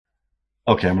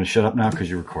Okay, I'm going to shut up now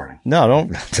because you're recording. No,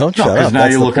 don't shut up. Because now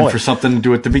That's you're the looking point. for something to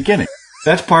do at the beginning.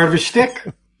 That's part of his shtick.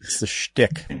 It's the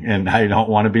shtick. And I don't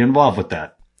want to be involved with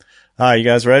that. All right, you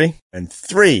guys ready? And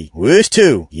 3,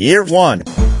 2, year 1.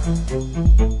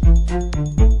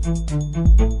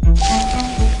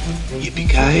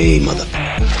 Yippee-ki-yay, mother...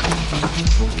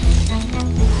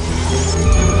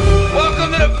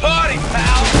 Welcome to the party,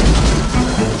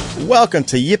 pal! Welcome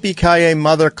to Yippee-ki-yay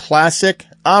Mother Classic.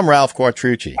 I'm Ralph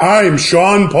Quattrucci. I'm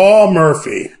Sean Paul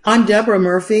Murphy. I'm Deborah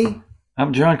Murphy.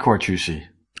 I'm John Quattrucci.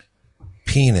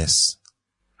 Penis.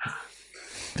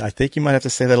 I think you might have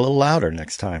to say that a little louder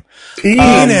next time.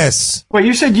 Penis. Wait,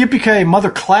 you said Yippee-ki-yay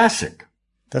Mother Classic.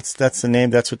 That's the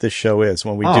name. That's what this show is.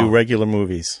 When we do regular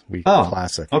movies, we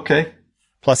classic. Okay.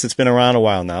 Plus, it's been around a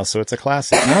while now, so it's a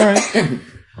classic. All right.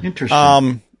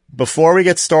 Interesting. Before we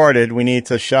get started, we need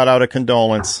to shout out a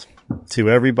condolence to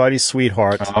everybody's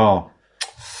sweetheart. Oh.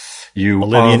 You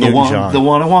Olivia are the one, Newton-John. the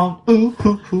one I want. Ooh,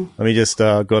 ooh, ooh. Let me just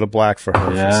go to black for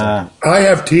her. Yeah. For a second. I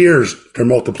have tears. They're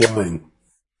multiplying.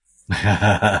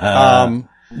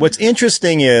 What's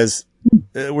interesting is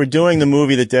we're doing the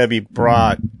movie that Debbie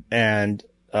brought, and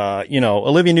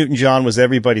Olivia Newton-John was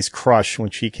everybody's crush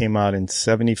when she came out in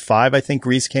 75. I think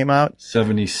Grease came out.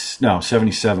 77,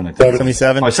 I think.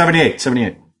 77? Oh,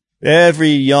 78. Every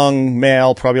young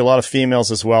male, probably a lot of females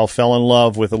as well, fell in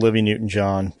love with Olivia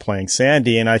Newton-John playing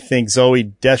Sandy. And I think Zoe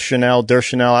Deschanel,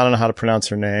 I don't know how to pronounce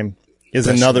her name, is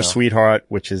another sweetheart,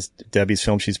 which is Debbie's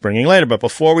film she's bringing later. But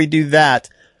before we do that,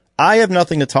 I have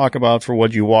nothing to talk about for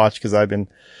what you watch because I've been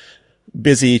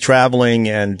busy traveling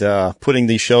and putting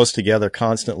these shows together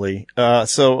constantly.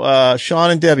 So Sean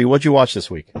and Debbie, what'd you watch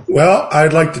this week? Well,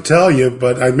 I'd like to tell you,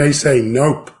 but I may say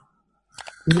nope.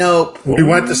 Nope. We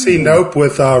went to see Nope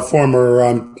with our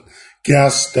former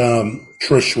guest,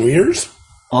 Trish Weirs.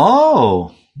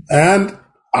 Oh. And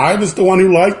I was the one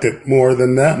who liked it more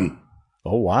than them.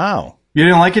 Oh, wow. You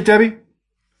didn't like it, Debbie?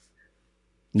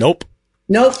 Nope.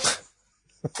 What?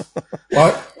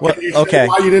 Okay.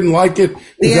 Why you didn't like it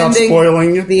without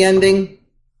spoiling it? The ending.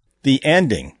 The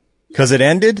ending. Because it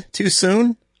ended too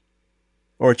soon?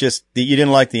 Or just you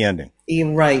didn't like the ending?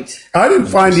 You're right. I didn't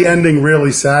find the ending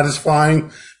really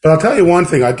satisfying, but I'll tell you one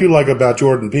thing I do like about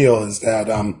Jordan Peele is that,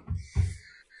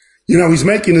 he's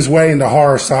making his way into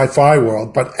horror sci-fi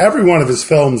world, but every one of his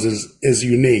films is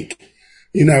unique.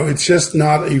 It's just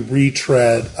not a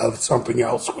retread of something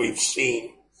else we've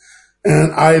seen.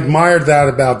 And I admired that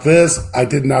about this. I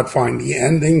did not find the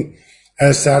ending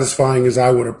as satisfying as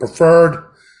I would have preferred,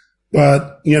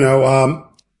 but,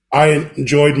 I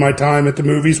enjoyed my time at the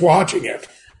movies watching it.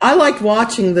 I liked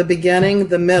watching the beginning,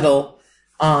 the middle,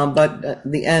 but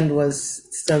the end was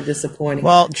so disappointing.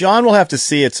 Well, John will have to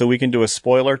see it so we can do a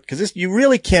spoiler because you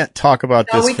really can't talk about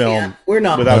this film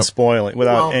without spoiling,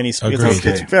 without any spoilers.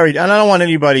 It's very, and I don't want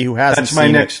anybody who hasn't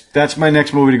seen it. That's my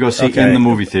next movie to go see in the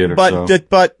movie theater.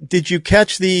 But did you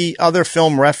catch the other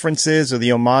film references or the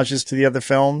homages to the other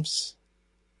films,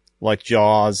 like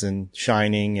Jaws and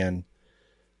Shining and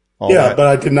all that? But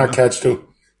I did not catch them.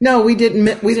 No, we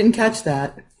didn't catch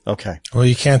that. Okay. Well,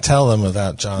 you can't tell them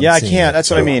without John. Yeah, I can't.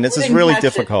 That's what I mean. This is really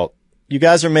difficult. You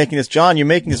guys are making this, John, you're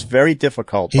making this very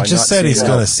difficult. He just said he's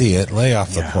going to see it. Lay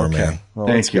off the poor man. Well,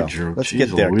 Thank you, Drew. Let's Jeez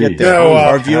get there. Louise. Get there. No,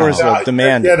 Our viewers will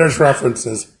demand. Yeah, there's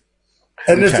references.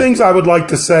 And there's things I would like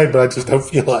to say, but I just don't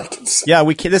feel like it. Yeah,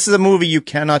 this is a movie you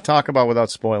cannot talk about without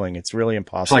spoiling. It's really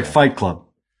impossible. It's like Fight Club.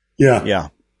 Yeah. Yeah,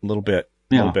 a little bit.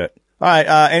 A little bit. All right,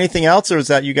 anything else, or is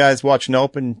that you guys watch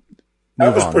Nope and move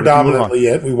That was on? predominantly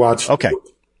it. We watched. Okay.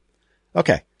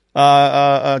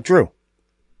 Drew.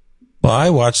 Well, I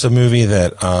watched a movie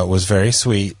that was very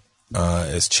sweet.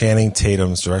 It's Channing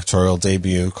Tatum's directorial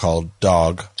debut called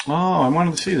Dog. Oh, I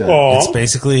wanted to see that. It's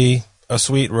basically a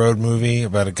sweet road movie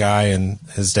about a guy and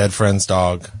his dead friend's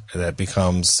dog that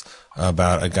becomes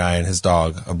about a guy and his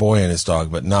dog, a boy and his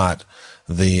dog, but not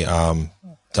the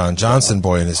Don Johnson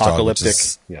boy and his dog, which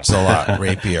is a lot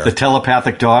rapier. The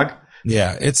telepathic dog.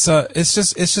 Yeah, it's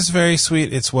just very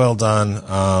sweet. It's well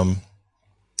done.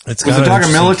 Was the dog a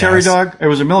military dog? It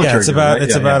was a military dog.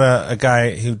 It's about a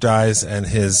guy who dies and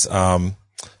his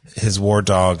war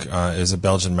dog is a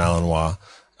Belgian Malinois.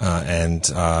 And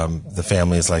the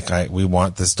family is like, we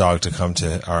want this dog to come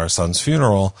to our son's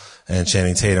funeral. And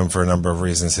Channing Tatum, for a number of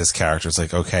reasons, his character's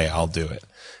like, okay, I'll do it.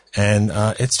 And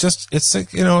it's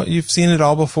like, you've seen it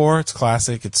all before. It's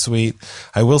classic. It's sweet.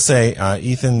 I will say,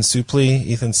 Ethan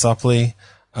Suplee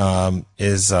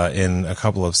is in a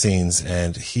couple of scenes,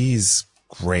 and he's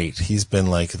great. He's been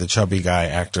like the chubby guy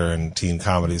actor in teen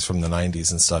comedies from the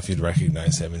 90s and stuff. You'd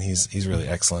recognize him, and he's really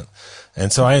excellent.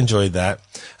 And so I enjoyed that.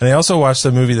 And I also watched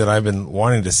a movie that I've been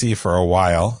wanting to see for a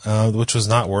while, which was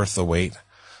not worth the wait,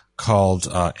 called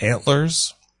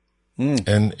Antlers.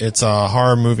 And it's a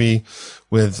horror movie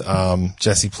with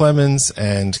Jesse Plemons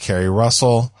and Kerry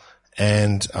Russell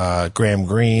and Graham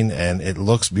Greene, and it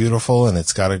looks beautiful, and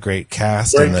it's got a great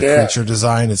cast, and the creature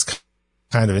design is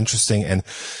kind of interesting, and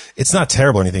it's not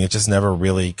terrible or anything. It just never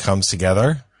really comes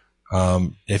together.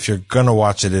 If you're gonna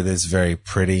watch it, it is very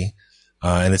pretty,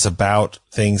 and it's about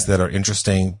things that are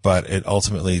interesting, but it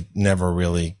ultimately never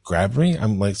really grabbed me.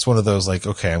 I'm like, it's one of those like,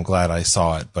 okay, I'm glad I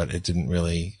saw it, but it didn't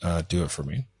really do it for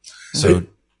me. So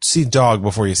see Dog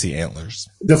before you see Antlers.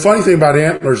 The funny thing about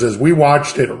Antlers is we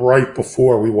watched it right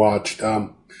before we watched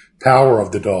Power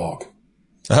of the Dog.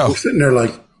 Oh, we're sitting there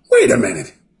like, wait a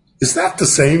minute, is that the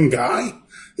same guy?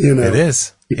 You know, it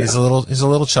is. Yeah. He's a little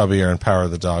chubbier in Power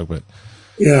of the Dog, but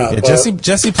yeah,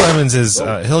 Jesse Plemons is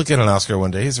he'll get an Oscar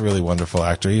one day. He's a really wonderful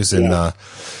actor. He's in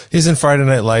Friday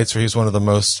Night Lights, where he's one of the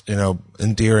most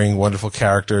endearing, wonderful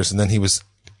characters, and then he was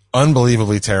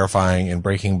unbelievably terrifying in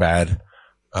Breaking Bad.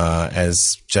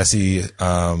 As Jesse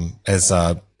Meth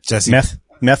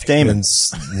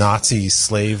Damon's Nazi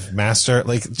slave master,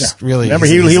 like just really. Remember,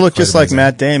 he looked just like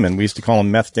Matt Damon. We used to call him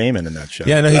Meth Damon in that show.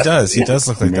 Yeah, no, he does. He does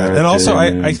look like that. And also,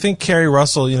 I think Kerry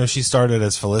Russell, she started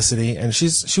as Felicity, and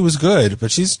she was good,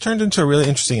 but she's turned into a really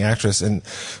interesting actress, and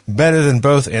better than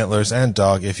both Antlers and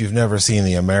Dog. If you've never seen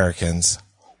The Americans,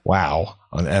 wow,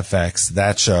 on FX,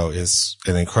 that show is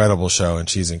an incredible show, and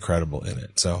she's incredible in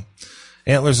it. So.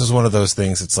 Antlers is one of those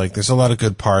things. It's like there's a lot of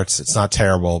good parts. It's not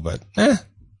terrible, but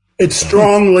it's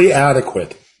strongly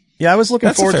adequate. Yeah, I was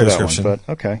looking forward to that one, but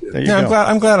okay. There you go.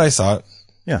 I'm glad I saw it.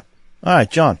 Yeah. All right,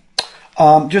 John.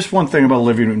 Just one thing about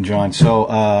Olivia Newton-John. So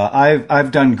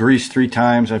I've done Grease 3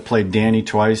 times. I played Danny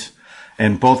twice,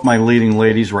 and both my leading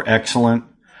ladies were excellent.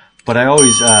 But I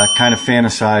always kind of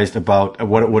fantasized about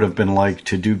what it would have been like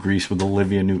to do Grease with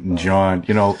Olivia Newton-John.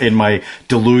 In my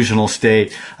delusional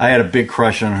state, I had a big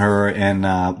crush on her, and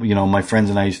my friends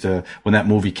and I used to, when that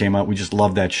movie came out, we just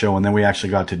loved that show, and then we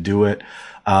actually got to do it.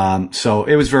 So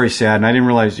it was very sad, and I didn't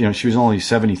realize, she was only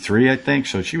 73, I think,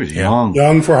 so she was young.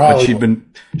 Young for Hollywood.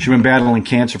 But she'd been battling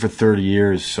cancer for 30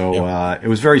 years, so it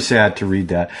was very sad to read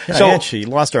that. Yeah, so and she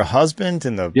lost her husband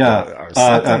in the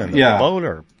boat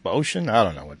or ocean. I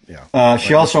don't know what. Yeah.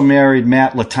 She also married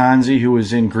Matt Lattanzi, who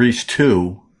was in Grease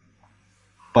 2.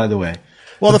 By the way.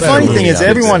 Well, the funny thing is,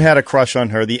 everyone had a crush on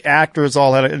her. The actors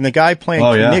all had, and the guy playing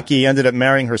Nicky ended up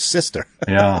marrying her sister.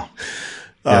 Yeah.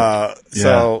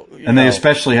 So, and they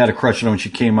especially had a crush on her when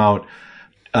she came out.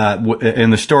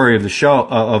 In the story of the show,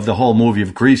 of the whole movie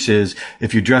of Grease is,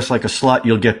 if you dress like a slut,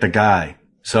 you'll get the guy.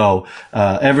 So,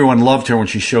 everyone loved her when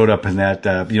she showed up in that,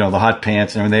 the hot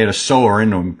pants, and they had to sew her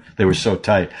into them. They were so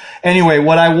tight. Anyway,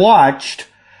 what I watched,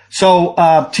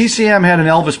 TCM had an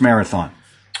Elvis marathon.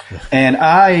 And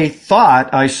I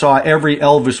thought I saw every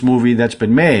Elvis movie that's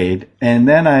been made, and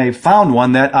then I found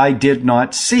one that I did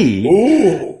not see.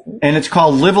 Ooh. And it's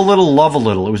called Live a Little, Love a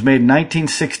Little. It was made in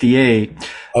 1968,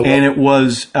 and it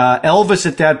was Elvis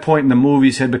at that point in the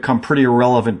movies had become pretty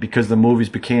irrelevant because the movies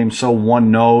became so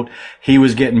one note. He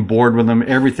was getting bored with them.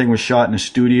 Everything was shot in a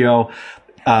studio,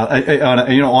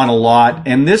 on a lot.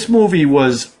 And this movie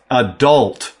was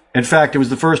adult. In fact, it was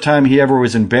the first time he ever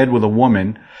was in bed with a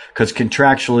woman, because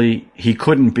contractually he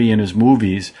couldn't be in his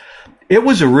movies. It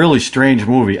was a really strange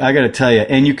movie, I got to tell you.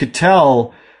 And you could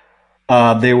tell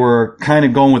they were kind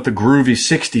of going with the groovy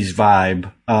 60s vibe,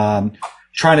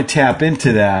 trying to tap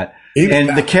into that.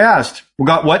 The cast, we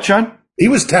got what, Sean? He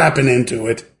was tapping into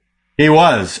it. He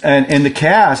was. And the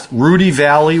cast, Rudy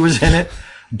Valley was in it,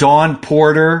 Dawn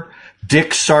Porter,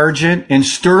 Dick Sargent, and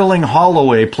Sterling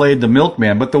Holloway played the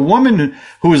milkman. But the woman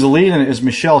who was the lead in it is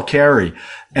Michelle Carey.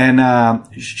 And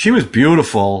she was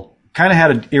beautiful, kind of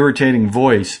had an irritating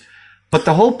voice. But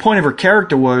the whole point of her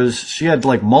character was she had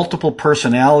like multiple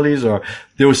personalities, or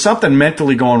there was something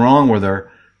mentally going wrong with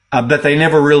her that they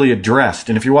never really addressed.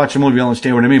 And if you watch the movie, you'll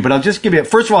understand what I mean. But I'll just give you,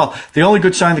 first of all, the only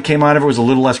good sign that came out of it was a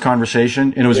little less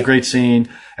conversation, and it was a great scene,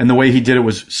 and the way he did it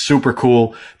was super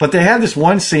cool. But they had this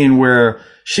one scene where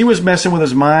she was messing with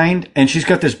his mind, and she's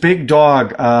got this big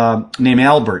dog named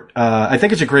Albert. I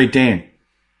think it's a Great Dane.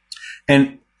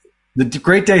 And the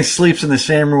Great Dane sleeps in the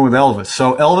same room with Elvis.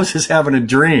 So Elvis is having a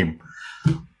dream.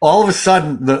 All of a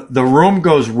sudden, the room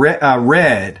goes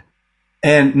red,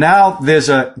 and now there's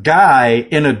a guy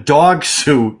in a dog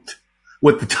suit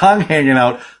with the tongue hanging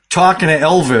out talking to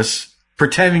Elvis,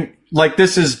 pretending like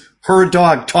this is her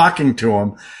dog talking to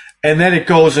him. And then it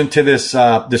goes into this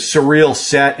surreal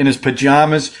set in his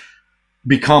pajamas.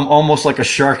 become almost like a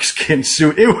shark skin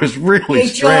suit. It was really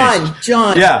strange.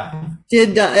 John. Yeah.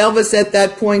 Did Elvis at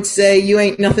that point say, "You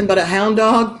ain't nothing but a hound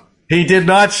dog"? He did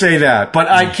not say that, but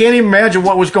I can't even imagine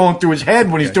what was going through his head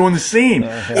when he's doing the scene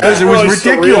because it was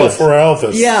ridiculous for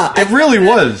Elvis. Yeah, it really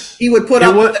was. He would put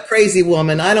up with a crazy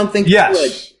woman. I don't think he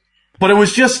would. But it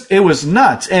was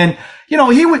nuts, and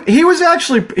he was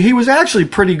actually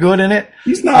pretty good in it.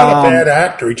 He's not a bad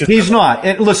actor. He's not.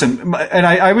 And listen, and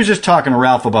I was just talking to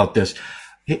Ralph about this.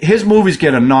 His movies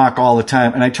get a knock all the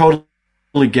time, and I totally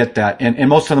get that. And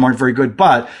most of them aren't very good.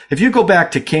 But if you go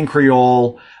back to King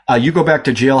Creole, you go back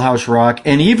to Jailhouse Rock,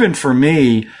 and even for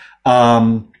me,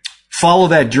 Follow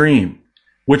That Dream,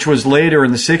 which was later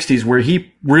in the 60s, where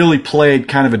he really played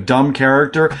kind of a dumb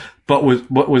character, but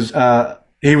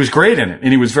he was great in it,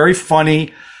 and he was very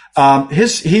funny.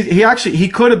 He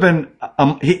could have been,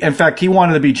 in fact, he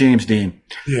wanted to be James Dean.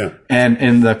 Yeah.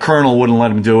 And the Colonel wouldn't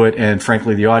let him do it, and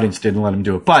frankly, the audience didn't let him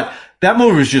do it. But that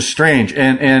movie was just strange.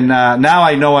 And now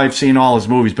I know I've seen all his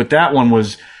movies, but that one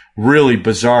was really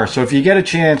bizarre. So if you get a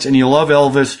chance and you love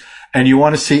Elvis and you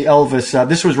want to see Elvis,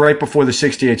 this was right before the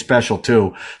 68 special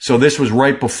too. So this was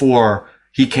right before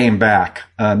he came back.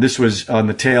 This was on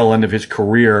the tail end of his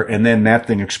career, and then that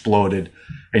thing exploded.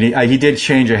 And he did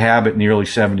change a habit in the early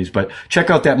 70s, but check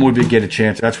out that movie if you get a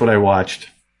chance. That's what I watched.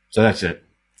 So that's it.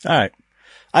 All right.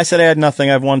 I said I had nothing.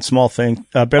 I have one small thing.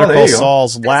 Better Call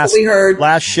Saul's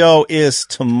last show is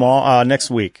tomorrow, next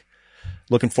week.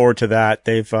 Looking forward to that.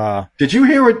 Did you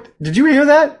hear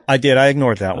that? I did. I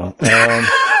ignored that one.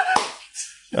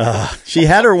 She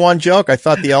had her one joke. I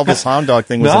thought the Elvis hound dog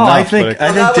thing was enough. I think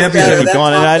Debbie's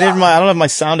going, and I don't have my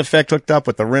sound effect hooked up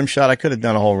with the rim shot. I could have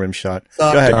done a whole rim shot.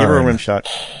 Go ahead, give her a rim shot.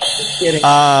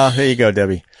 Here you go,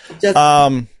 Debbie.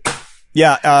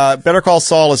 Better Call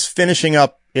Saul is finishing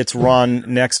up its run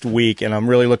next week, and I'm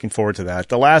really looking forward to that.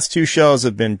 The last two shows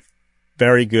have been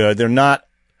very good. They're not.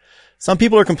 Some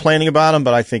people are complaining about them,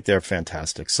 but I think they're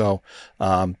fantastic. So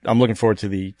I'm looking forward to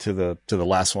the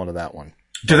last one of that one.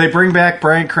 Do they bring back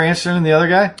Bryan Cranston and the other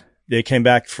guy? They came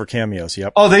back for cameos,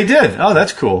 yep. Oh, they did? Oh,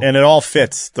 that's cool. And it all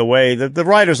fits the way the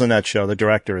writers on that show, the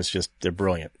director is just, they're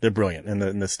brilliant. They're brilliant.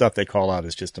 And the stuff they call out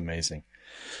is just amazing.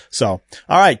 So,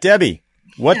 all right, Debbie,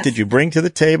 what did you bring to the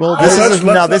table?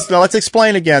 Let's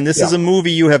explain again. This is a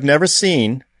movie you have never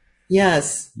seen.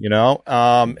 Yes.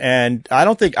 And I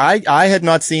don't think I had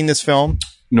not seen this film.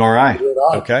 Nor I.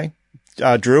 Okay.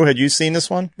 Drew, had you seen this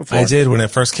one before? I did when it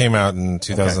first came out in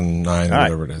 2009,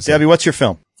 whatever it is. Debbie, what's your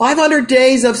film? 500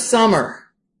 Days of Summer.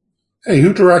 Hey,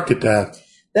 who directed that?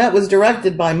 That was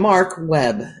directed by Mark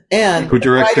Webb. And who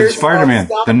directed Spider-Man,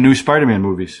 the new Spider-Man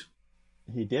movies.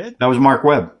 He did? That was Mark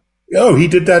Webb. Oh, he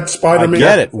did that Spider-Man? I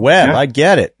get it. Webb, I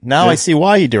get it. Now I see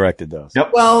why he directed those.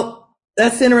 Yep. Well,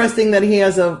 that's interesting that he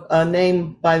has a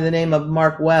name by the name of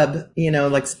Mark Webb,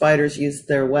 like spiders use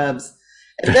their webs.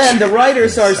 And then the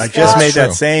writers are Scott. I just made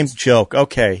that same joke.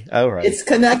 Okay. All right. It's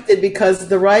connected because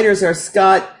the writers are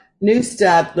Scott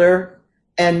Neustadter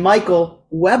and Michael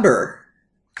Weber.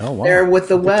 Oh, wow. They're with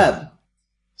the web.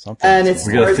 And it's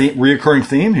we got a reoccurring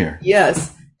theme here.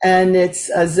 Yes. And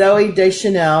it's Zoe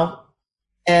Deschanel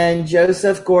and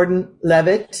Joseph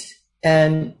Gordon-Levitt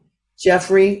and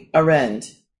Jeffrey Arend.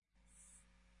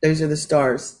 Those are the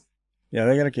stars. Yeah,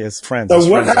 they're going to his friends. So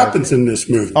what happens in this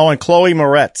movie? Oh, and Chloe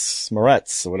Moretz,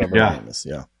 or whatever her name is.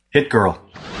 Yeah. Hit Girl.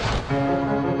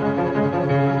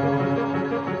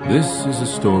 This is a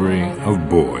story of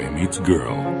boy meets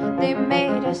girl. They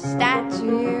made a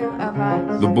statue of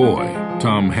us. The boy,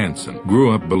 Tom Hansen,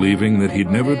 grew up believing that he'd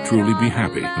never truly be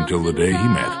happy until the day he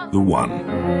met the one.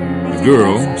 The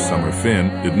girl, Summer Finn,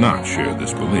 did not share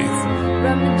this belief.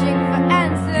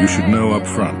 You should know up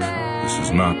front, this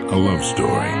is not a love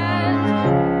story.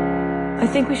 I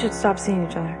think we should stop seeing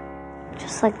each other.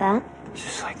 Just like that?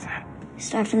 Just like that.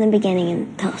 Start from the beginning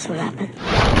and tell us what happened.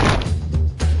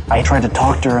 I tried to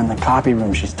talk to her in the copy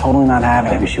room. She's totally not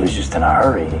having it. Maybe she was just in a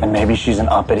hurry. And maybe she's an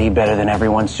uppity, better than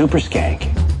everyone super skank.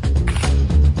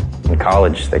 In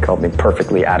college, they called me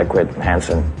perfectly adequate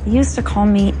Hansen. They used to call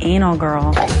me anal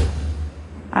girl.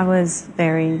 I was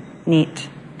very neat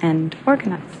and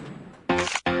organized.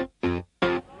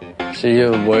 So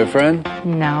you have a boyfriend?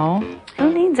 No.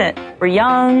 Who needs it? We're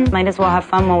young. Might as well have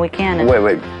fun while we can.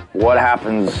 Wait. What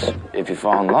happens if you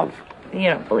fall in love? You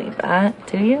don't believe that,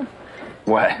 do you?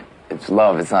 What? It's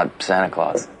love. It's not Santa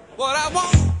Claus. I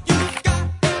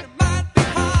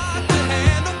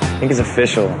think it's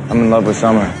official. I'm in love with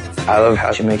Summer. I love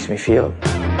how she makes me feel.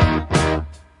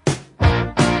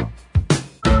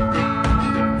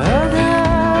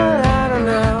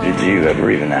 Did you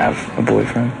ever even have a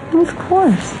boyfriend? Of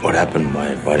course. What happened?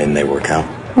 Why didn't they work out?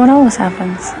 What always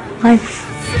happens? Life.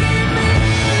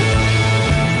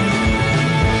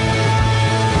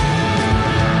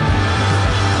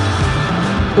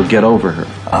 You'll get over her.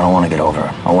 I don't want to get over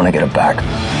her. I want to get her back.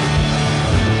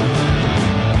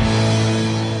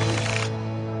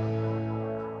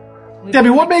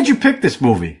 Debbie, what made you pick this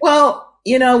movie? Well,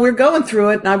 we're going through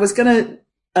it, and I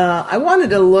wanted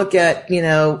to look at,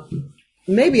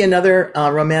 maybe another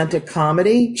romantic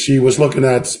comedy. She was looking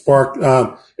at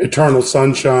Eternal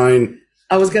Sunshine.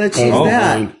 I was going to choose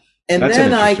that. Fine. And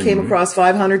then I came across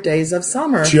 500 Days of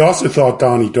Summer. She also thought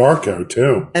Donnie Darko,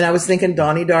 too. And I was thinking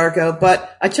Donnie Darko,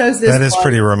 but I chose this one. That is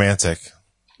pretty romantic.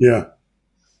 Yeah.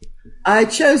 I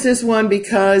chose this one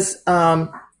because,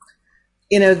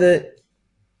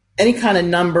 any kind of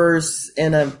numbers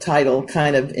in a title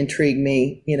kind of intrigue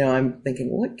me. I'm thinking,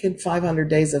 what could 500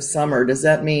 Days of Summer, does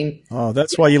that mean? Oh,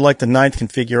 that's why you like the 9th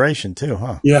configuration too,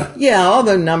 huh? Yeah. Yeah, all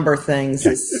the number things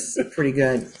is pretty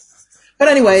good. But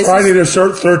anyways. Friday the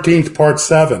 13th, part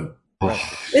 7.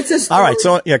 It's a story. All right,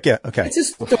 so, yeah, okay. It's a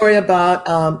story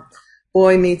about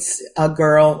boy meets a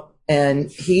girl,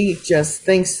 and he just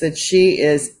thinks that she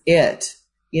is it.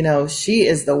 She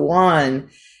is the one.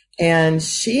 And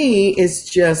she is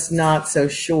just not so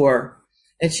sure.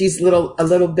 And she's a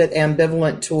little bit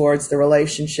ambivalent towards the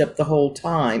relationship the whole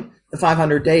time, the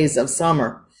 500 Days of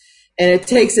Summer. And it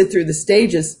takes it through the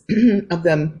stages of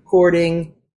them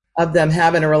courting, of them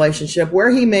having a relationship,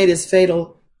 where he made his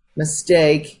fatal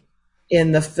mistake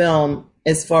in the film,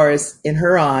 as far as in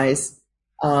her eyes,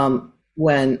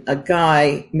 when a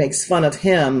guy makes fun of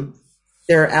him.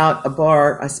 They're out a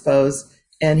bar, I suppose,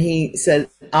 and he said,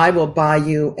 I will buy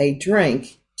you a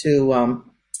drink to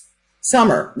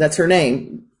Summer. That's her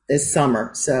name, is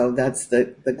Summer. So that's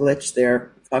the glitch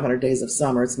there, 500 Days of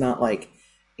Summer. It's not like,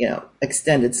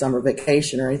 extended summer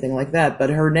vacation or anything like that.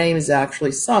 But her name is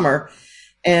actually Summer.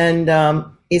 And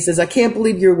he says, I can't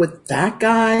believe you're with that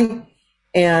guy.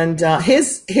 And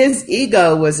his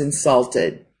ego was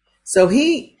insulted. So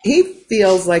he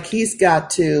feels like he's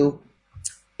got to,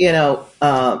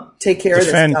 take care of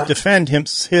this guy. Defend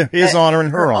his honor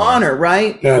and her honor.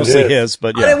 Right? Yeah, mostly his,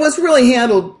 but yeah. But it was really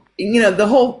handled, the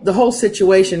whole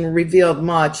situation revealed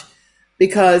much,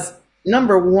 because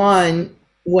number one,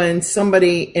 when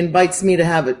somebody invites me to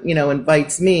have it,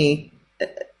 invites me,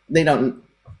 they don't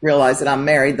realize that I'm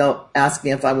married. They'll ask me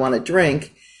if I want a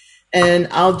drink, and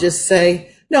I'll just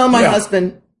say, no, my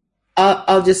husband,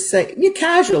 I'll just say,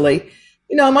 casually,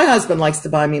 my husband likes to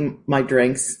buy me my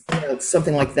drinks,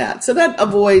 something like that. So that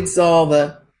avoids all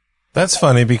the... That's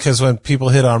funny, because when people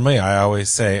hit on me, I always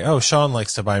say, oh, Sean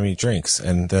likes to buy me drinks,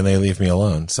 and then they leave me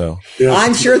alone. So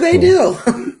I'm sure they do.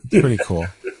 Pretty cool.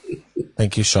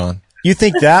 Thank you, Sean. You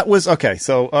think that was okay?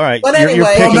 So, all right. But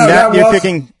anyway,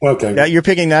 you're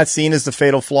picking that scene as the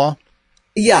fatal flaw.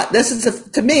 Yeah, this is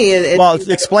to me.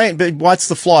 Explain. But what's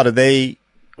the flaw? Do they?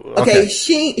 Okay,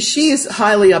 she's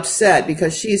highly upset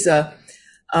because she's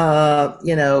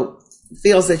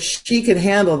feels that she can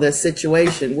handle this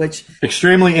situation, which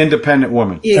extremely independent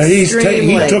woman. He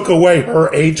took away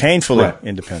her age, painfully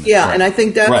independent. Yeah, right. And I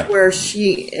think that's where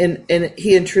she and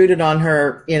he intruded on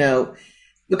her,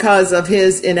 because of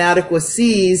his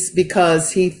inadequacies,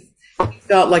 because he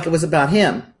felt like it was about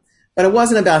him, but it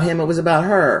wasn't about him; it was about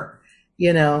her,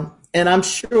 And I'm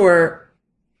sure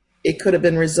it could have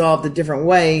been resolved a different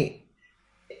way,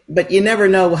 but you never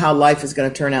know how life is going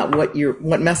to turn out.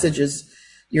 What messages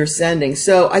you're sending.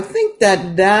 So I think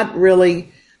that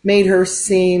really made her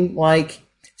seem like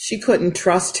she couldn't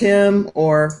trust him,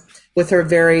 or with her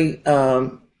very,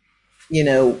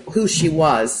 who she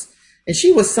was. And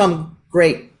she was some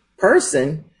great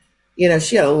person.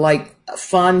 She had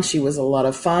fun. She was a lot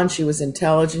of fun. She was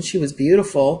intelligent. She was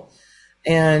beautiful.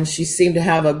 And she seemed to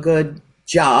have a good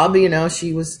job.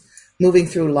 She was moving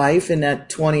through life in that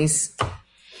 20s,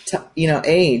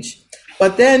 age.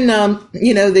 But then,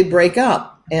 they break up.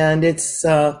 And it's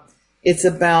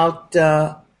about,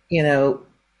 Well,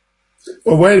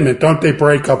 wait a minute. Don't they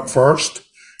break up first?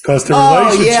 Because the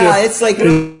relationship it's like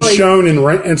is shown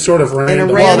in sort of random.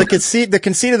 Well, the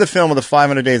conceit of the film of the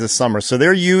 500 Days of Summer. So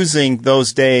they're using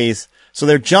those days. So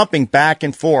they're jumping back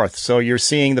and forth. So you're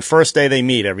seeing the first day they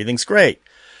meet. Everything's great.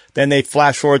 Then they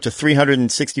flash forward to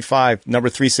 365, number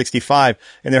 365,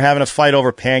 and they're having a fight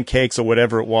over pancakes or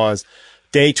whatever it was.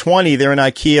 Day 20, they're in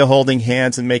IKEA holding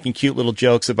hands and making cute little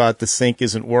jokes about the sink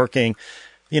isn't working.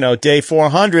 Day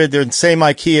 400, they're in the same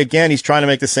IKEA again. He's trying to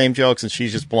make the same jokes and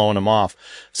she's just blowing him off.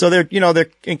 So they're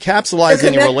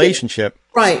encapsulating a relationship.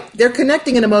 Right. They're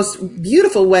connecting in a most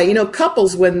beautiful way.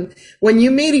 Couples, when you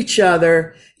meet each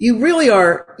other, you really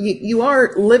are, you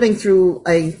are living through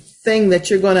a thing that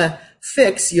you're going to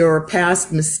fix your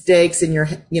past mistakes and you're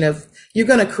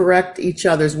going to correct each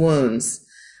other's wounds.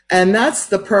 And that's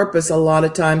the purpose a lot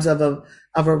of times of a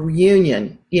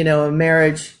reunion, a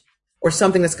marriage or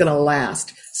something that's going to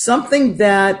last. Something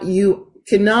that you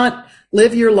cannot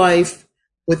live your life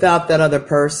without that other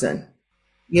person.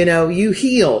 You know, you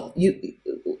heal.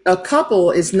 A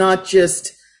couple is not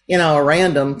just, you know, a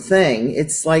random thing.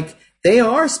 It's like they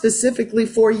are specifically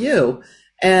for you.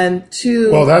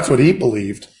 Well, that's what he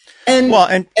believed.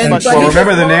 Remember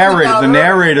the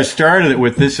narrator started it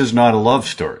with, "This is not a love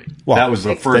story." Well, that was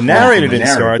the first. The narrator didn't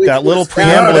start. That little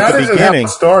preamble at the beginning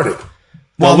started.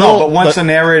 Well, no, but once the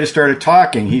narrator started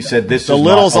talking, he said, "This is not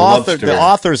a love story." The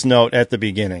author's note at the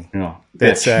beginning,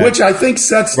 which I think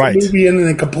sets the movie in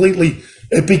a completely.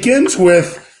 It begins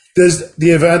with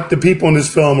the people in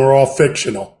this film are all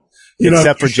fictional,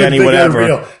 except for Jenny,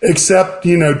 whatever, except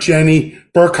Jenny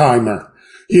Berkheimer,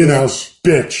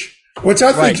 bitch. Which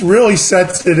I think really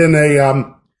sets it in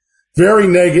a very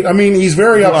negative. I mean, he's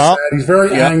very upset. He's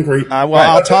very angry.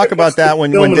 I'll talk about that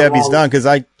when Debbie's done, because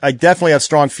I definitely have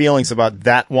strong feelings about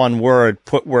that one word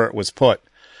put where it was put.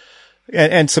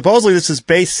 And supposedly this is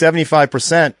based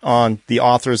 75% on the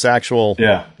author's actual.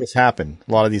 This happened.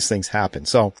 A lot of these things happen.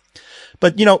 So,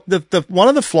 but the one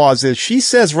of the flaws is she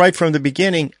says right from the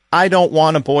beginning, "I don't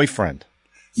want a boyfriend."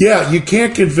 Yeah, you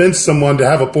can't convince someone to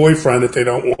have a boyfriend if they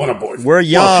don't want a boyfriend. We're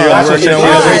young. She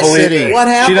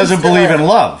doesn't believe in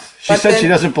love. She said she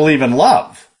doesn't believe in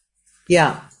love.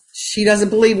 Yeah, she doesn't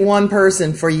believe one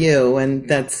person for you,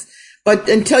 but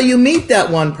until you meet that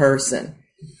one person.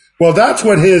 Well, that's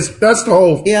the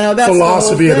whole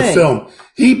philosophy of the film.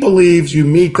 He believes you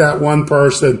meet that one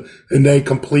person and they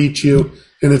complete you,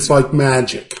 and it's like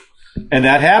magic. And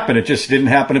that happened. It just didn't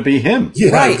happen to be him.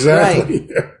 Yeah, exactly.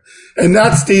 Right. And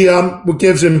that's what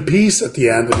gives him peace at the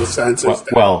end, in a sense. There's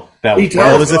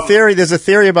a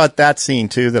theory about that scene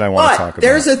too that I want to talk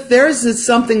about. There's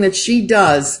something that she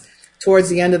does towards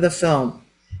the end of the film,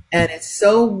 and it's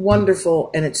so wonderful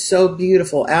and it's so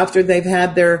beautiful. After they've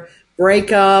had their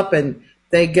breakup and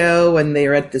they go and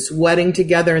they're at this wedding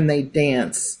together and they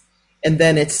dance, and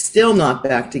then it's still not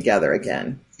back together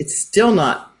again. It's still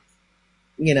not,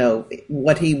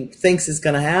 what he thinks is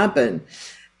going to happen.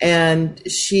 And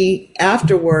she,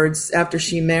 afterwards, after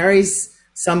she marries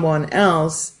someone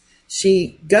else,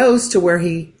 she goes to where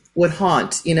he would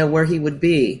haunt, where he would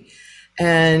be.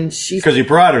 And because he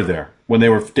brought her there when they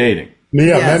were dating.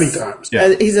 Yeah, many times.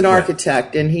 Yeah. He's an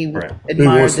architect and he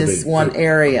admired this one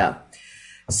area.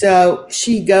 So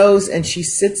she goes and she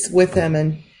sits with him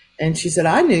and she said,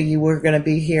 "I knew you were going to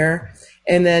be here."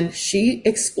 And then she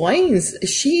explains,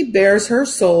 she bears her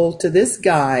soul to this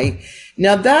guy.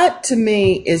 Now that to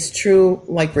me is true,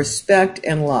 like respect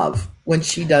and love when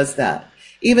she does that.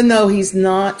 Even though he's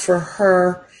not for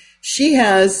her, she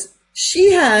has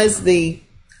the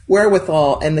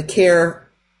wherewithal and the care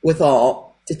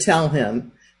withal to tell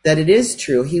him that it is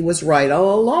true. He was right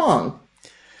all along.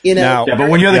 But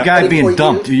when you're the guy being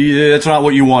dumped, that's not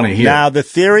what you want to hear. Now the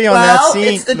theory on that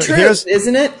scene, it's the truth,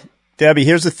 isn't it? Debbie,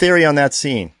 here's the theory on that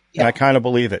scene, and I kind of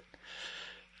believe it.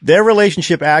 Their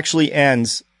relationship actually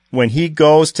ends when he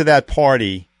goes to that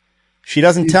party. She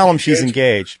doesn't tell him she's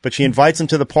engaged, but she invites him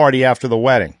to the party after the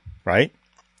wedding, right?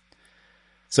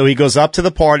 So he goes up to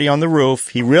the party on the roof.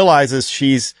 He realizes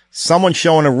she's someone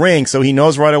showing a ring, so he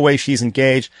knows right away she's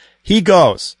engaged. He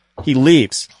goes. He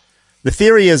leaves. The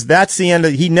theory is that's the end.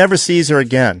 He never sees her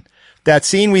again. That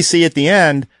scene we see at the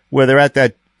end where they're at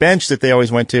that bench that they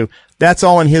always went to, that's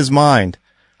all in his mind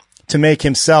to make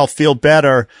himself feel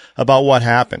better about what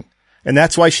happened. And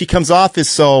that's why she comes off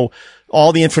as all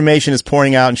the information is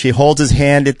pouring out and she holds his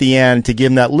hand at the end to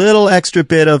give him that little extra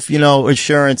bit of,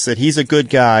 assurance that he's a good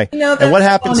guy. And what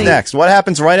happens next? What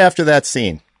happens right after that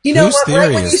scene? You know what?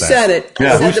 Right when you said it,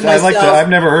 I said to myself, I've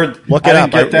never heard. Look it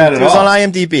up. It was on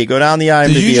IMDb. Go down the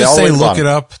IMDb. Did you just say look it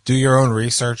up? Do your own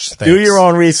research. Thanks. Do your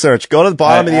own research. Go to the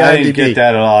bottom of the IMDb. I didn't get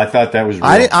that at all. I thought that was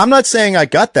real. I'm not saying I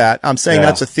got that. I'm saying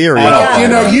that's a theory.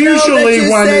 Usually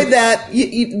when that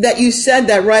you said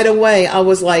that right away, I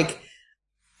was like,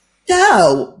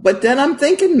 no. But then I'm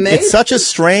thinking maybe it's such a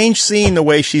strange scene the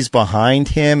way she's behind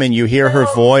him and you hear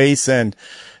her voice and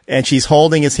she's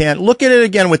holding his hand. Look at it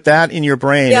again with that in your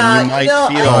brain. Yeah, and you might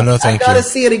feel. No, thank you. I got to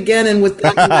see it again and with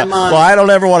that in my mind. Well, I don't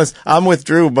ever want to. I'm with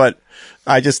Drew, but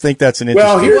I just think that's an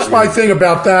interesting. Well, here's my thing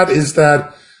about that is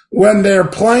that when they're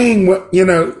playing,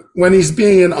 when he's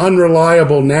being an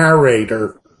unreliable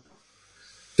narrator,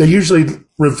 they usually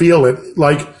reveal it.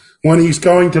 Like when he's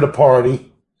going to the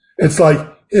party, it's like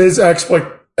his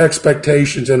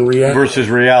expectations and reality versus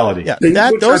reality. Yeah,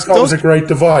 those was a great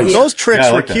device. Those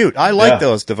tricks were cute. I like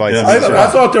those devices. I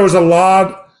thought there was a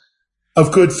lot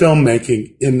of good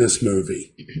filmmaking in this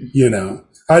movie.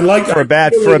 I like for a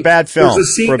bad film. There's a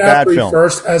scene for a after bad film. he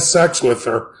first has sex with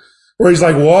her, where he's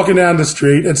like walking down the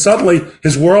street and suddenly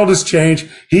his world has changed.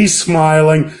 He's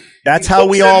smiling. That's how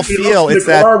we all feel. It's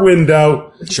that car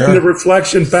window, and the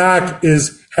reflection back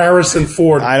is Harrison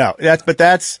Ford. I know.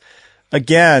 That's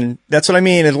again, that's what I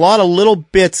mean. There's a lot of little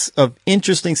bits of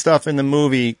interesting stuff in the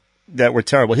movie that were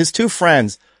terrible. His two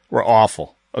friends were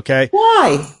awful. Okay.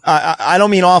 Why? I don't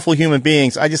mean awful human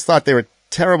beings. I just thought they were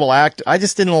terrible actors. I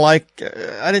just didn't like.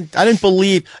 I didn't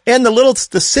believe. And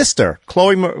the sister,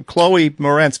 Chloe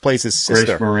Moretz plays his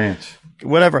sister. Grace Moretz.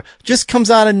 Whatever. Just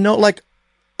comes out of like.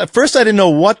 At first, I didn't know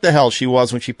what the hell she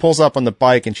was when she pulls up on the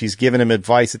bike and she's giving him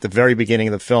advice at the very beginning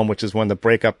of the film, which is when the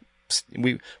breakup.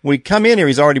 We come in here,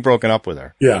 he's already broken up with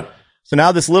her. Yeah. So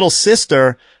now this little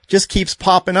sister just keeps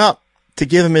popping up to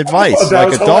give him advice. That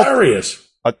was hilarious.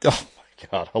 Oh my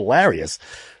God, hilarious!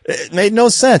 It made no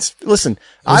sense. Listen,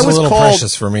 I was a little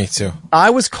precious for me too.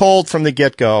 I was cold from the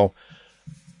get-go.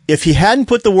 If he hadn't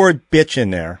put the word bitch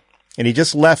in there and he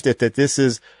just left it that this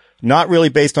is not really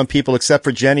based on people except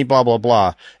for Jenny, blah, blah,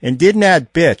 blah, and didn't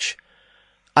add bitch,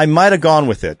 I might have gone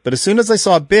with it. But as soon as I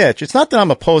saw bitch, it's not that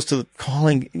I'm opposed to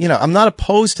calling, I'm not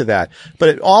opposed to that.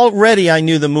 But already I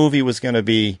knew the movie was going to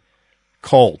be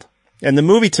cold. And the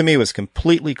movie to me was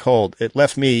completely cold. It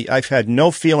left me, I've had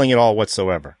no feeling at all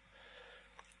whatsoever.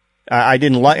 I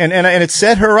didn't like, and it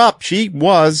set her up. She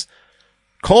was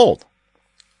cold.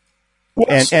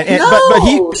 But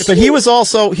he was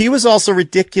also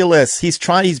ridiculous.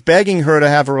 He's begging her to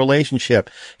have a relationship.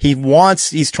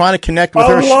 He's trying to connect with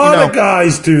her. A lot of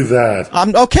guys do that.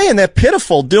 Okay, and they're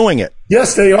pitiful doing it.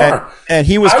 Yes, they are. And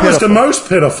he was. I was the most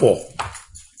pitiful.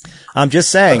 I'm just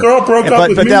saying. A girl broke up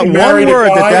with me, married a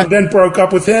guy, and then broke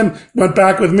up with him, went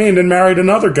back with me, and then married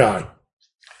another guy.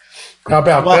 How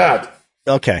about that?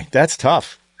 Okay, that's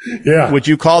tough. Yeah. Would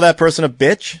you call that person a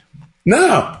bitch?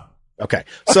 No. Okay.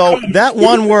 So that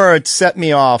one word set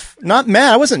me off. Not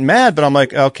mad. I wasn't mad, but I'm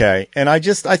like, okay. And I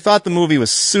thought the movie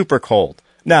was super cold.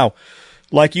 Now,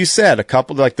 like you said,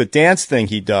 like the dance thing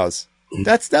he does,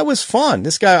 that was fun.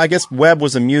 This guy, I guess Webb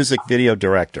was a music video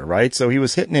director, right? So he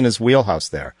was hitting in his wheelhouse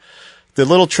there. The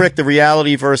little trick, the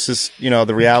reality versus,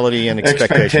 the reality and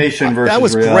expectation versus that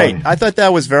was reality. Great. I thought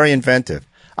that was very inventive.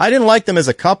 I didn't like them as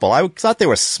a couple. I thought they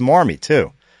were smarmy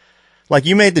too. Like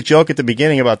you made the joke at the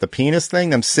beginning about the penis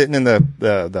thing, them sitting in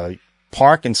the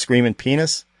park and screaming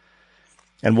penis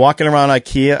and walking around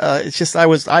IKEA. It's just, I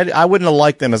wouldn't have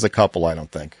liked them as a couple, I don't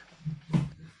think.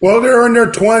 Well, they're in their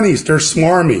 20s. They're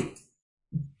smarmy.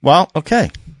 Well,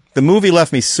 okay. The movie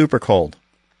left me super cold.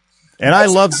 And I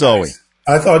love Zoe.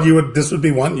 I thought this would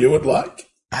be one you would like.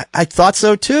 I thought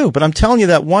so too, but I'm telling you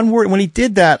that one word, when he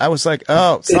did that, I was like,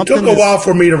 oh, something. It took a while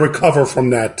for me to recover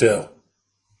from that too.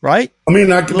 Right? I mean,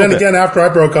 then again, after I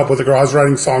broke up with a girl, I was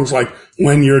writing songs like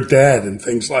When You're Dead and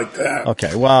things like that.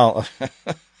 Okay, well.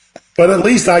 But at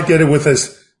least I did it with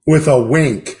a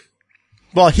wink.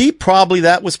 Well,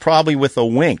 that was probably with a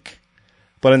wink.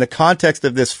 But in the context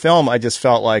of this film, I just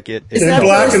felt like it. In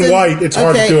black and white, it's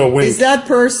hard to do a wink. Is that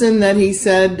person that he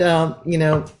said,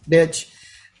 bitch,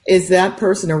 is that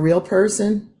person a real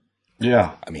person?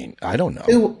 Yeah. I mean, I don't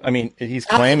know. He's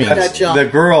claiming the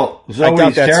girl,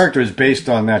 Zoe's character is based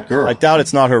on that girl. I doubt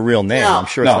it's not her real name. No. I'm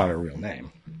sure it's not her real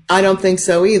name. I don't think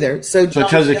so either. So it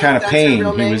tells the kind of pain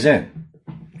he was in.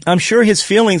 I'm sure his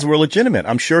feelings were legitimate.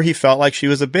 I'm sure he felt like she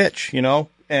was a bitch,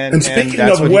 And speaking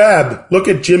of Webb, look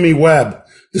at Jimmy Webb,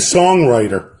 the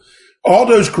songwriter. All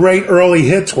those great early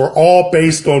hits were all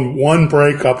based on one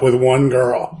breakup with one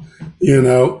girl.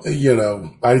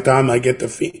 By the time I get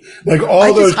to like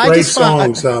all those great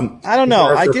songs. I don't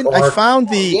know. I found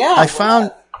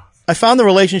the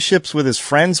relationships with his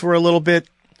friends were a little bit,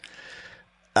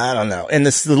 I don't know. And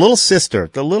the little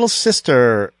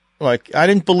sister, like, I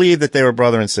didn't believe that they were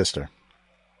brother and sister.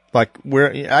 Like,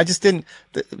 I just didn't,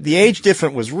 the age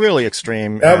difference was really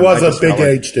extreme. That was a big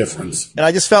age difference. And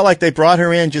I just felt like they brought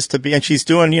her in just to be, and she's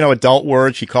doing, adult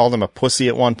words. She called him a pussy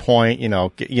at one point,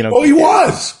 Well, he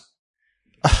was.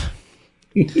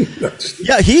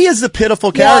 Yeah, he is the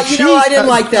pitiful character. I didn't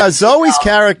like that. Zoe's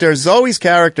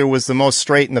character was the most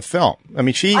straight in the film. I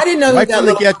mean, I didn't know right from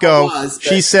the get-go,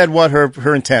 she said what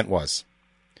her intent was.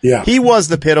 Yeah. He was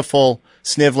the pitiful,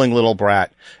 sniveling little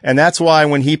brat. And that's why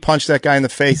when he punched that guy in the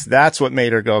face, that's what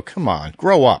made her go, come on,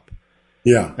 grow up.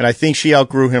 Yeah. And I think she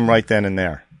outgrew him right then and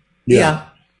there. Yeah.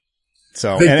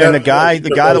 So, and the guy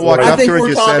that walked up to her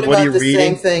just said, what are you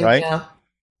reading? Right? Yeah.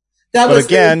 But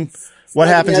again, what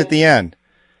happens at the end?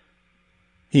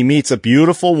 He meets a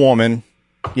beautiful woman,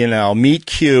 meet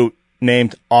cute,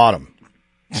 named Autumn.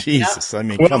 Jesus, I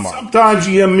mean, come on. Sometimes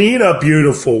you meet a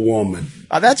beautiful woman.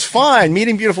 That's fine.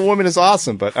 Meeting beautiful women is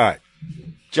awesome, but all right.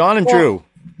 John and Drew,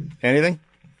 anything?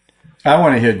 I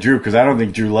want to hit Drew because I don't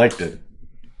think Drew liked it.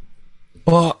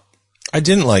 Well, I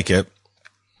didn't like it.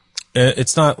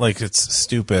 It's not like it's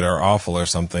stupid or awful or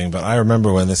something, but I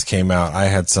remember when this came out, I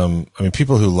had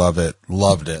people who loved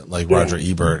it, like Roger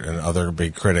Ebert and other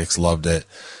big critics loved it.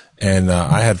 And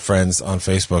I had friends on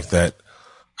Facebook that,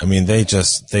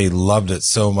 they loved it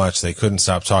so much they couldn't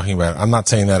stop talking about it. I'm not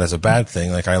saying that as a bad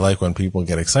thing. Like, I like when people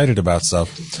get excited about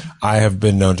stuff. I have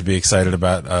been known to be excited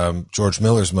about George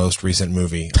Miller's most recent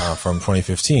movie from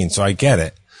 2015, so I get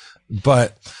it.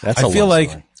 But I feel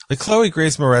like Chloe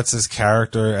Grace Moretz's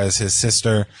character as his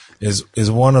sister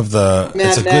is one of the,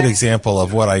 it's a good example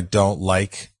of what I don't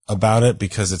like about it,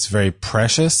 because it's very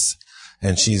precious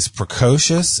and she's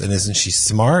precocious and isn't she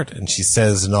smart and she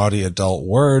says naughty adult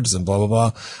words and blah, blah,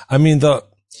 blah. I mean, the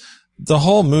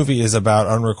whole movie is about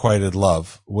unrequited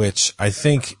love, which I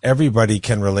think everybody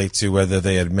can relate to whether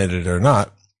they admit it or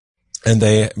not. And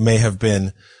they may have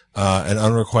been an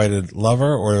unrequited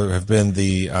lover or have been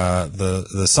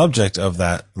the subject of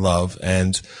that love.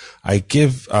 And I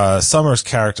give Summers'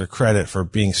 character credit for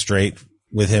being straight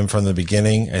with him from the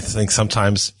beginning. I think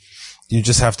sometimes you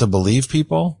just have to believe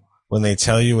people when they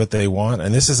tell you what they want.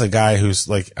 And this is a guy who's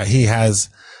like, he has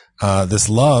this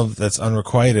love that's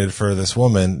unrequited for this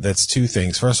woman. That's two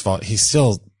things. First of all, he's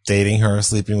still dating her,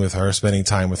 sleeping with her, spending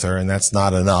time with her, and that's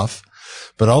not enough.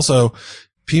 But also,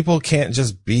 people can't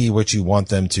just be what you want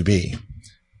them to be.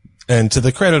 And to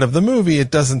the credit of the movie,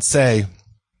 it doesn't say,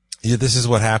 this is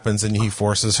what happens, and he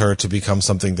forces her to become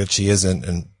something that she isn't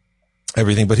and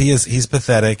everything. But he's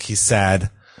pathetic. He's sad.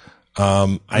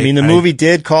 The movie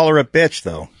did call her a bitch,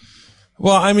 though.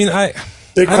 Well,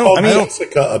 they called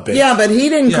Jessica a bitch. Yeah, but he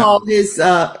didn't call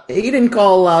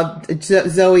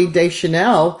Zoe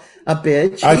Deschanel a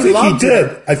bitch. I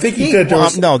think he did.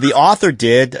 No, the author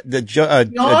did.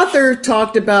 The author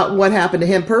talked about what happened to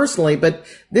him personally, but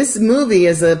this movie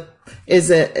is a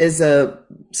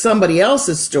somebody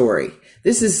else's story.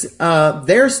 This is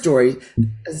their story,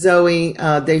 Zoe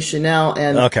Deschanel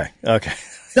and okay. Not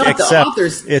the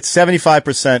authors. It's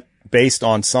 75% based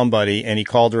on somebody, and he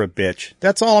called her a bitch.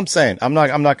 That's all I'm saying. I'm not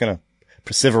going to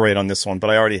perseverate on this one, but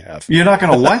I already have. You're not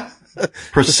going to what?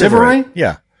 Perseverate?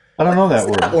 Yeah. I don't know that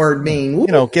word. That word mean?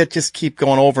 Just keep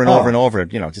going over and over and over.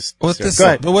 Go ahead.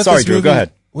 Sorry, Drew, go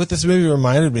ahead. What this movie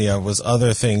reminded me of was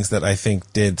other things that I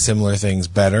think did similar things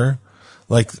better.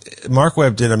 Like, Mark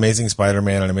Webb did Amazing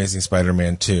Spider-Man and Amazing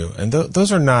Spider-Man 2. And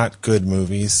those are not good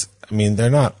movies. They're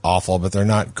not awful, but they're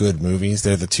not good movies.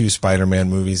 They're the two Spider-Man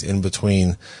movies in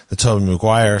between the Tobey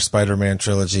Maguire Spider-Man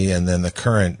trilogy and then the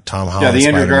current Tom Holland the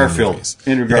Andrew Spider-Man Garfield. movies.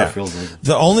 Andrew Garfield. Yeah.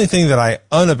 The only thing that I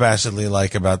unabashedly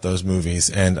like about those movies,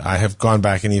 and I have gone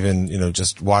back and even,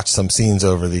 just watched some scenes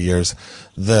over the years,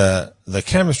 the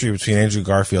chemistry between Andrew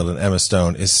Garfield and Emma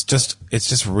Stone is just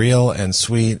real and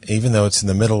sweet, even though it's in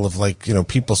the middle of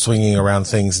people swinging around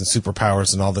things and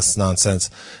superpowers and all this nonsense.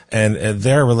 And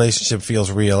their relationship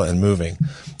feels real and moving.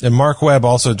 And Mark Webb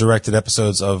also directed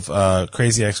episodes of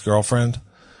Crazy Ex-Girlfriend,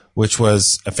 which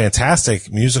was a fantastic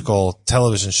musical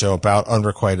television show about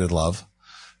unrequited love.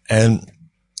 And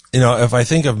if I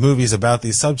think of movies about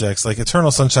these subjects, like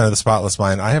Eternal Sunshine of the Spotless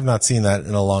Mind, I have not seen that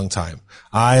in a long time.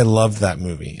 I loved that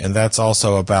movie. And that's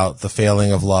also about the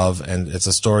failing of love. And it's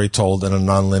a story told in a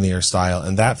nonlinear style.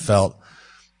 And that felt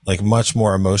like much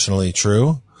more emotionally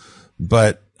true.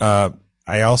 But,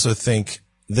 I also think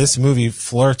this movie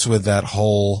flirts with that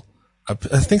whole, I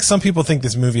think some people think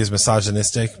this movie is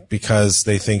misogynistic because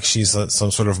they think she's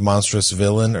some sort of monstrous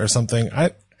villain or something.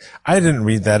 I didn't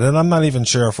read that, and I'm not even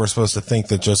sure if we're supposed to think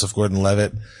that Joseph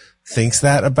Gordon-Levitt thinks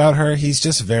that about her. He's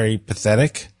just very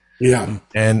pathetic. Yeah.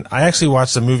 And I actually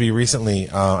watched a movie recently.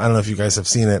 I don't know if you guys have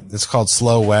seen it. It's called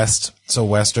Slow West. It's a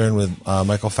Western with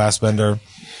Michael Fassbender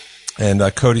and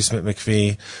Cody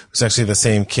Smith-McPhee, who's actually the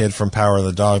same kid from Power of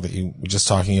the Dog that you were just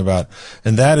talking about.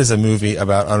 And that is a movie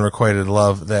about unrequited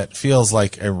love that feels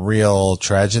like a real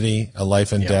tragedy, a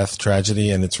life and death tragedy,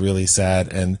 and it's really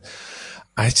sad. And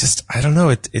I don't know.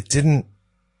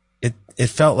 It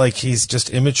felt like he's just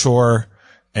immature,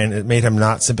 and it made him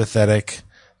not sympathetic.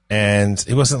 And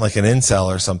it wasn't like an incel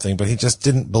or something, but he just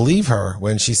didn't believe her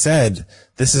when she said,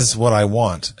 "This is what I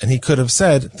want." And he could have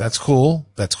said, "That's cool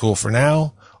for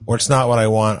now," or "It's not what I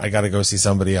want. I got to go see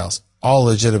somebody else." All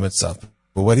legitimate stuff.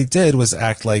 But what he did was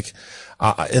act like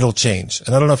it'll change.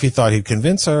 And I don't know if he thought he'd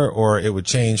convince her or it would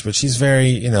change, but she's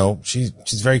very,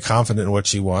 she's very confident in what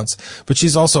she wants, but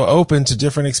she's also open to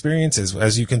different experiences,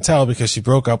 as you can tell, because she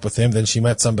broke up with him. Then she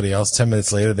met somebody else. 10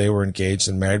 minutes later, they were engaged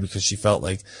and married because she felt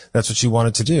like that's what she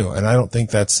wanted to do. And I don't think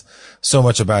that's so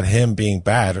much about him being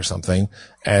bad or something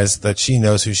as that she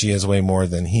knows who she is way more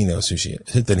than he knows who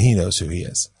he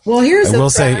is. Well, here's I will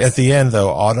say at the end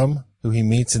though, Autumn, who he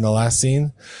meets in the last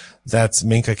scene. That's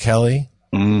Minka Kelly.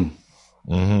 Mm.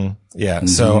 Mm-hmm. Yeah.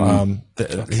 So,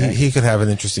 he could have an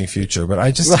interesting future, but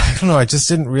I don't know. I just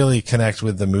didn't really connect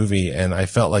with the movie, and I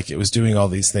felt like it was doing all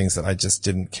these things that I just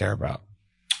didn't care about.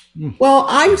 Well,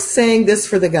 I'm saying this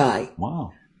for the guy.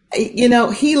 Wow. You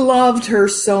know, he loved her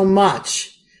so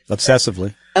much.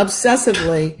 Obsessively,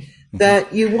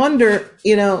 that you wonder,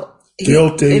 you know.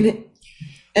 Guilty.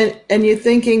 And you're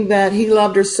thinking that he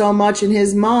loved her so much in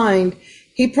his mind,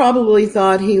 he probably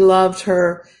thought he loved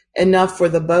her enough for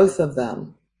the both of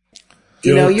them.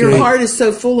 You know, your heart is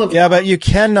so full of... Yeah, but you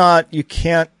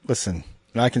can't, listen,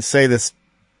 and I can say this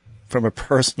from a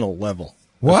personal level.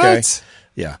 What? Okay?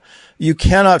 Yeah. You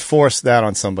cannot force that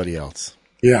on somebody else.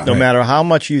 Yeah. No matter how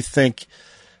much you think,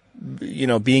 you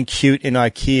know, being cute in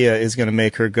IKEA is going to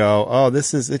make her go, oh,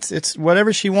 it's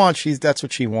whatever she wants, that's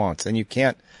what she wants. And you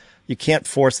can't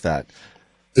force that.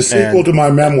 The sequel to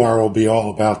my memoir will be all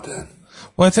about that.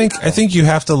 Well, I think you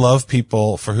have to love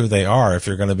people for who they are if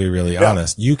you're going to be really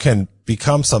honest. You can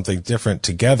become something different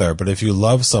together, but if you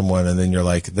love someone and then you're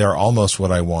like, they're almost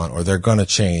what I want, or they're going to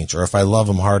change, or if I love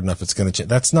them hard enough, it's going to change.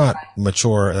 That's not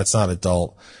mature. That's not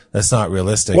adult. That's not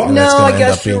realistic. Well, and that's going to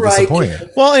end up being disappointing.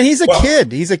 Well, and he's a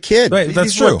kid. He's a kid. Right,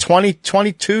 that's he's true. What, 20,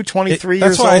 22, 23 years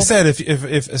old? That's why I said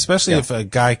if especially if a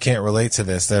guy can't relate to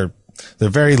this, they're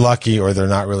very lucky, or they're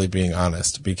not really being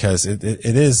honest, because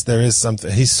there is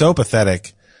something. He's so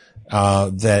pathetic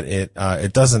that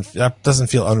it doesn't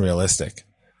feel unrealistic.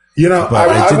 You know,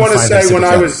 I want to say when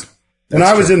I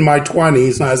was in my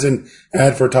 20s, and I was in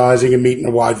advertising and meeting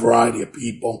a wide variety of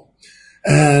people,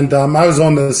 and I was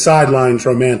on the sidelines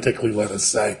romantically, let us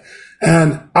say,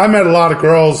 and I met a lot of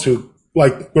girls who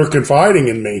were confiding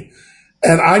in me,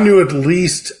 and I knew at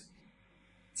least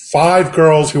 5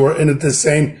 girls who were in the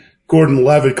same Gordon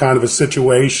Levitt kind of a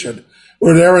situation,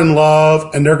 where they're in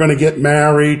love and they're going to get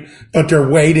married, but they're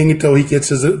waiting until he gets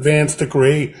his advanced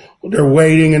degree. They're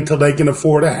waiting until they can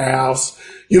afford a house.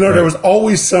 You know, There was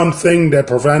always something that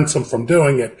prevents them from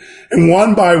doing it. And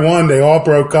one by one, they all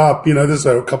broke up. You know, this is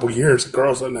a couple of years, the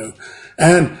girls I knew.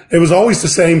 And it was always the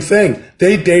same thing.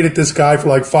 They dated this guy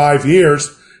for 5 years.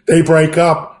 They break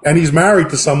up and he's married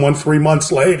to someone 3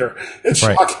 months later. It's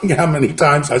shocking how many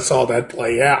times I saw that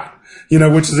play out, you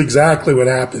know, which is exactly what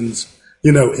happens,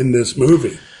 you know, in this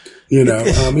movie. You know,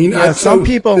 I mean, some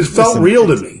people, it felt real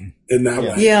to me in that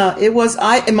way. Yeah, it was.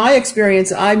 In my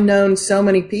experience, I've known so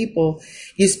many people.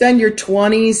 You spend your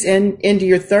 20s and into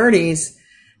your 30s,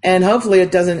 and hopefully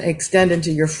it doesn't extend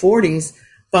into your 40s.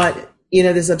 But, you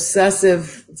know, this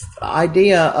obsessive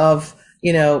idea of,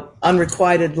 you know,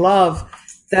 unrequited love,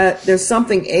 that there's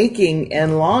something aching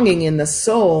and longing in the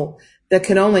soul that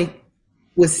can only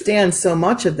withstand so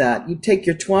much of that. You take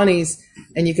your 20s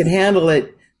and you can handle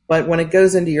it, but when it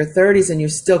goes into your 30s and you're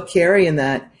still carrying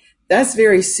that, that's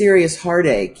very serious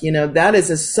heartache. You know, that is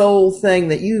a soul thing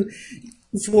that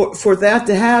for that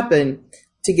to happen,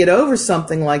 to get over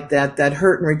something like that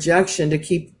hurt and rejection, to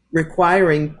keep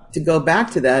requiring to go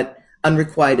back to that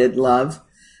unrequited love,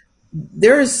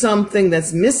 there is something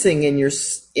that's missing in your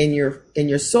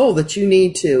soul that you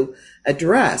need to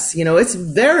address. You know, it's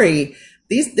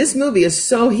this movie is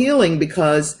so healing,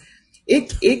 because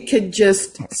it could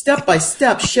just step by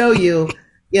step show you,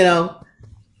 you know,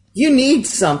 you need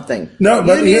something. No,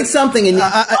 but you need something, and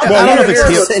I don't know if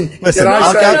it's healing. Listen,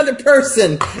 another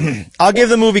person. I'll give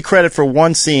the movie credit for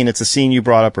one scene. It's a scene you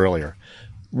brought up earlier.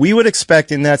 We would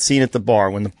expect in that scene at the bar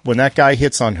when that guy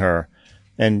hits on her,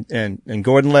 and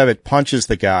Gordon Levitt punches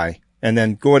the guy, and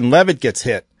then Gordon Levitt gets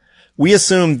hit. We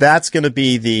assume that's going to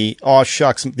be the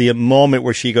the moment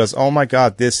where she goes, "Oh my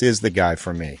God, this is the guy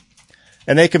for me,"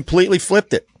 and they completely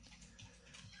flipped it.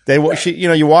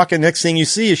 You walk in, next thing you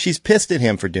see is she's pissed at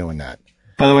him for doing that.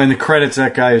 By the way, in the credits,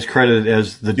 that guy is credited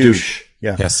as the douche.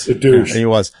 Yeah, yes, the douche. He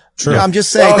was. True. I'm just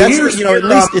saying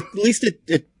at least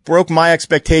it broke my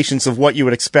expectations of what you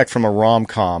would expect from a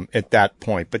rom-com at that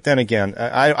point. But then again,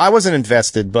 I wasn't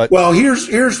invested. But here's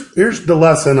the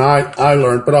lesson I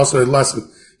learned, but also a lesson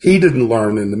he didn't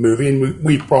learn in the movie, and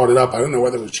we brought it up. I don't know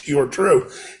whether it was true or true.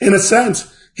 In a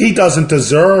sense, he doesn't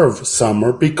deserve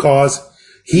Summer because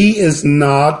he is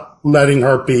not letting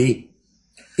her be.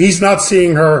 He's not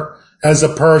seeing her as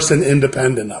a person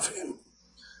independent of him,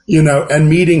 you know, and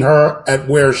meeting her at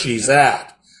where she's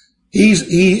at. He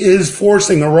is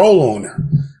forcing a role on her.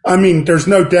 I mean, there's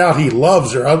no doubt he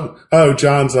loves her. Oh,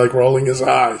 John's rolling his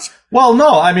eyes. Well,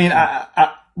 no, I mean,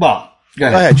 Go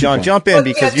ahead, John. Jump in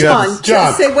because you have...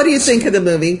 John, say, what do you think of the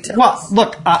movie? Well,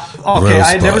 look, okay,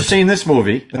 I had never seen this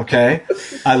movie, okay?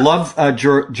 I love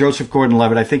Joseph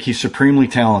Gordon-Levitt. I think he's supremely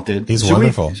talented. He's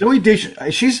wonderful. Zooey Deschanel,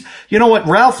 she's, you know what,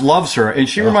 Ralph loves her, and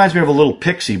she reminds me of a little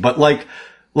pixie, but like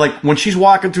when she's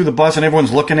walking through the bus and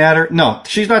everyone's looking at her, no,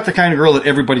 she's not the kind of girl that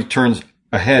everybody turns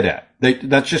a head at.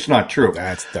 That's just not true.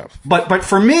 That's tough. But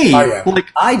for me,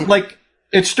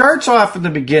 it starts off in the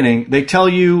beginning. They tell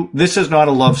you this is not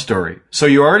a love story. So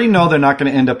you already know they're not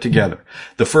going to end up together.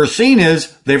 The first scene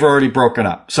is they've already broken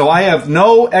up. So I have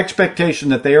no expectation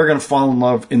that they are going to fall in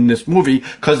love in this movie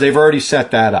because they've already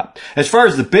set that up. As far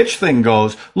as the bitch thing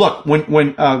goes, look,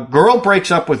 when a girl breaks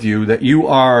up with you that you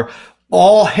are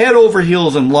all head over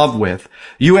heels in love with,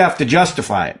 you have to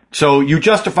justify it. So you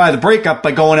justify the breakup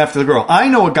by going after the girl. I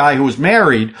know a guy who was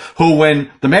married who, when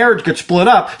the marriage got split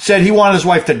up, said he wanted his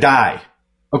wife to die.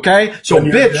 Okay? So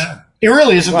bitch, it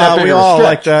really isn't that big of a stretch. We all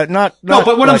like that. No,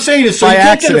 but what I'm saying is, so you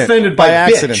can't get offended by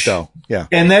accident, bitch, though. Yeah.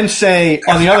 And then say,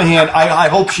 on the other hand, I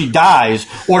hope she dies,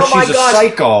 or she's a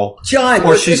psycho, John,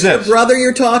 or she's this. Your brother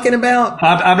you're talking about?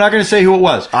 I'm not going to say who it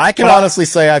was. I can honestly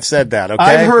say I've said that, okay?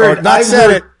 I've heard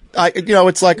it.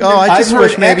 It's like, I just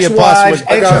wish maybe a bus would...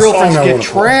 Ex-girlfriends get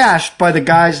trashed by the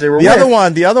guys they were with.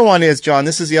 The other one is, John,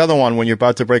 this is the other one when you're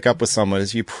about to break up with someone,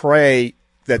 is you pray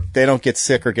that they don't get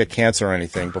sick or get cancer or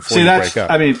anything before you break up.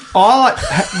 I mean,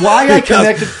 why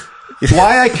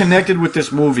I connected with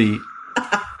this movie,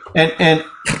 and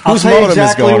I'll tell you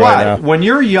exactly why. Right, when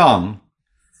you're young,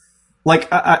 like,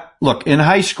 look, in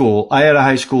high school, I had a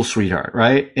high school sweetheart,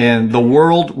 right? And the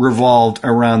world revolved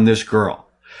around this girl.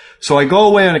 So I go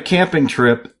away on a camping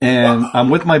trip, and I'm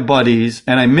with my buddies,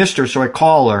 and I missed her, so I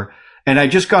call her, and I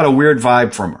just got a weird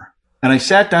vibe from her. And I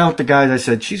sat down with the guys. I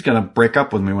said, she's going to break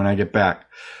up with me when I get back.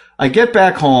 I get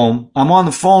back home. I'm on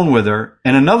the phone with her,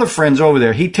 and another friend's over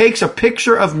there. He takes a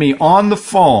picture of me on the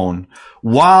phone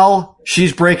while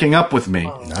she's breaking up with me.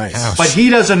 Oh, nice. But he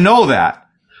doesn't know that.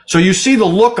 So you see the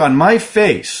look on my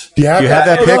face. Do you have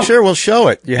that picture? We'll show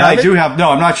it. I do have.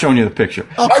 No, I'm not showing you the picture.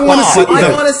 Oh, I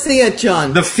want to see it,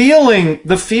 John. The feeling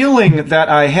that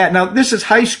I had. Now, this is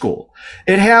high school.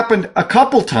 It happened a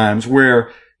couple times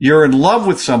where you're in love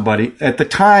with somebody. At the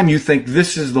time, you think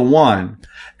this is the one,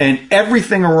 and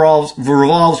everything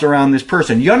revolves around this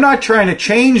person. You're not trying to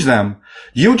change them.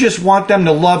 You just want them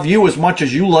to love you as much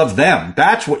as you love them.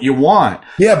 That's what you want.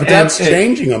 Yeah, but that's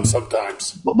changing them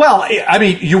sometimes. Well, I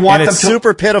mean, you want them to... it's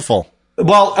super pitiful.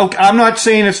 Well, okay, I'm not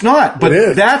saying it's not,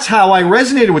 but that's how I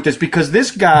resonated with this, because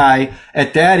this guy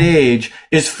at that age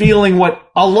is feeling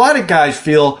what a lot of guys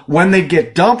feel when they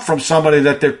get dumped from somebody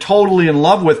that they're totally in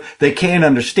love with. They can't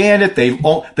understand it.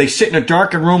 They sit in a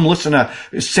darkened room, listen to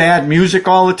sad music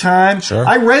all the time. Sure.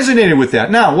 I resonated with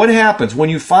that. Now, what happens when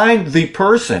you find the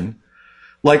person?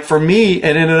 Like for me,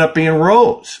 it ended up being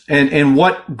Rose, and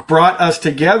what brought us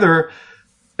together.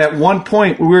 At one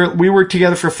point, we were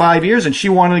together for 5 years, and she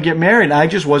wanted to get married, and I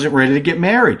just wasn't ready to get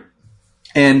married.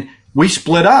 And we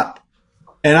split up.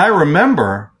 And I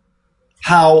remember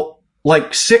how,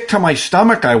 like, sick to my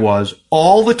stomach I was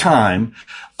all the time.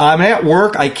 I'm at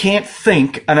work, I can't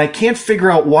think, and I can't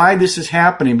figure out why this is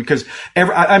happening, because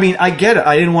I get it.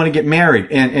 I didn't want to get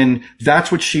married, and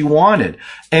that's what she wanted.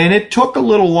 And it took a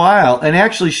little while, and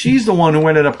actually she's the one who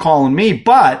ended up calling me,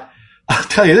 but I'll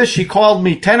tell you this, she called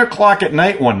me 10 o'clock at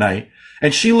night one night,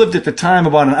 and she lived at the time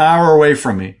about an hour away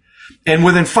from me. And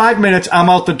within 5 minutes, I'm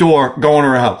out the door going to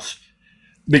her house.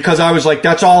 Because I was like,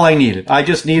 that's all I needed. I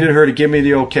just needed her to give me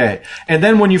the okay. And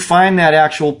then when you find that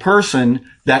actual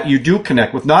person that you do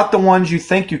connect with, not the ones you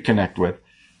think you connect with,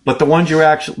 but the one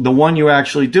you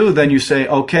actually do, then you say,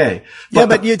 okay.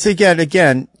 But it's again,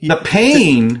 the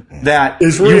pain that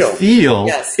you feel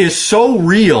is so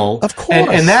real. Of course.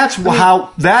 And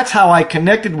that's how I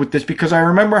connected with this, because I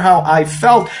remember how I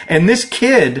felt. And this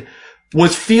kid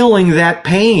was feeling that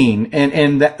pain.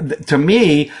 And that, to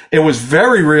me, it was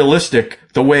very realistic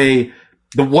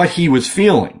what he was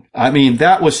feeling. I mean,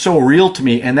 that was so real to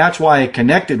me. And that's why I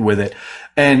connected with it.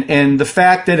 And the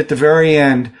fact that at the very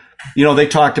end, you know, they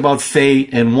talked about fate,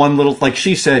 and one little, like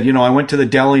she said, you know, I went to the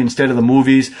deli instead of the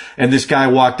movies, and this guy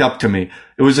walked up to me.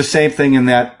 It was the same thing in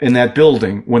that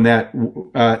building when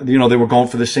you know, they were going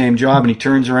for the same job, and he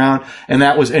turns around, and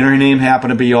her name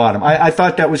happened to be Autumn. I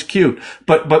thought that was cute.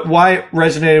 But why it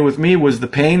resonated with me was the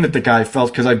pain that the guy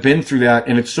felt, because I've been through that,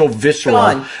 and it's so visceral.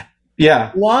 John,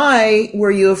 yeah. Why were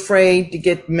you afraid to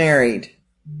get married?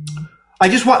 I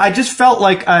just felt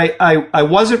like I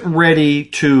wasn't ready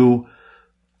to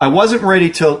I wasn't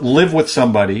ready to live with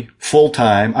somebody full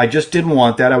time. I just didn't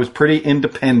want that. I was pretty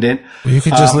independent. Well, you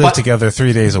could just live together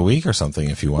 3 days a week or something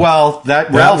if you want. Well,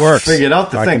 Ralph works. figured out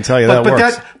the thing. I can tell you that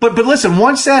works. But listen,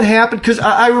 once that happened, because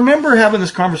I remember having this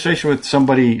conversation with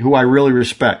somebody who I really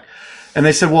respect, and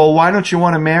they said, "Well, why don't you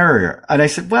want to marry her?" And I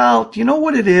said, "Well, do you know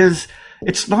what it is?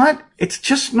 It's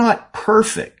just not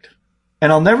perfect."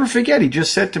 And I'll never forget. He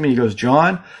just said to me, he goes,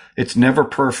 "John, it's never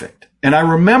perfect." And I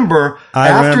remember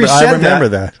after he said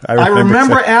that, I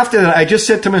remember after that, I just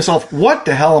said to myself, what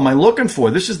the hell am I looking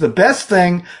for? This is the best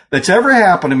thing that's ever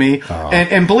happened to me. Oh.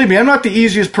 And believe me, I'm not the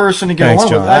easiest person to get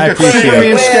along with. I've got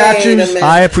Superman statues.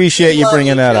 I appreciate you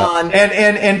bringing that up.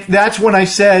 And that's when I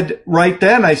said, right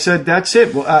then, I said, that's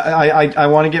it. I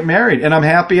want to get married. And I'm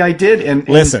happy I did. And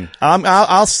listen,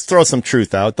 I'll throw some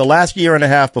truth out. The last year and a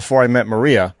half before I met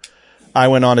Maria, I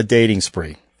went on a dating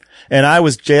spree. And I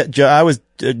was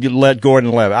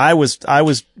Gordon Levitt. I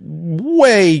was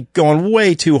going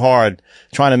way too hard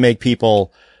trying to make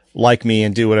people like me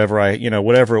and do whatever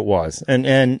it was.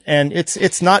 And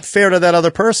it's not fair to that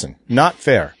other person. Not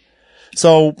fair.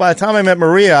 So by the time I met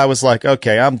Maria, I was like,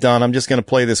 okay, I'm done. I'm just going to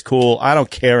play this cool. I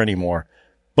don't care anymore.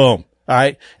 Boom. All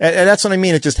right. And that's what I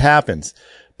mean. It just happens.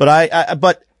 But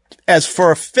but as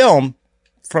for a film,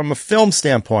 from a film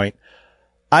standpoint,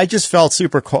 I just felt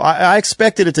super cool. I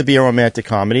expected it to be a romantic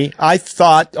comedy. I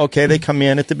thought, okay, they come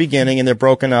in at the beginning and they're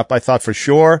broken up. I thought for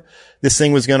sure this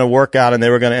thing was going to work out and they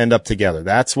were going to end up together.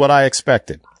 That's what I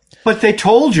expected. But they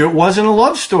told you it wasn't a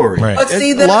love story. Right. But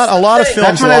see, a lot of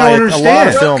films that's what I don't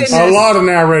understand. A lot of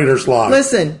narrators lie.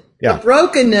 Listen, the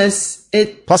brokenness.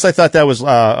 Plus, I thought that was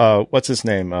what's his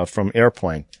name from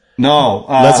Airplane. No,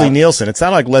 Leslie Nielsen. It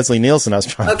sounded like Leslie Nielsen. I was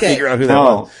trying to figure out who that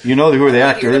was. You know who the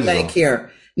actor is.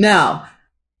 Here now.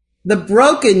 The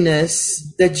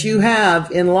brokenness that you have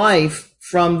in life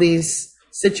from these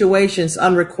situations,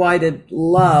 unrequited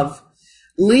love,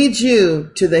 leads you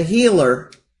to the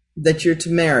healer that you're to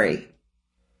marry.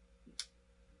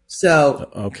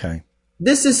 So, okay.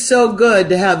 This is so good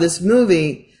to have this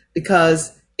movie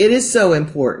because it is so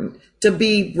important to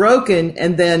be broken,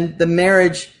 and then the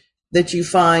marriage that you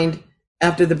find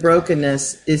after the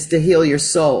brokenness is to heal your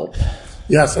soul.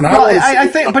 Yes, and I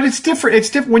think, but it's different. It's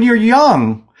different when you're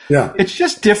young. Yeah, it's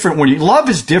just different love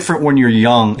is different when you're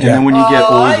young, and then when you get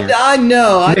older. I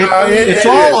know. It's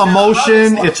all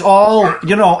emotion. It's all,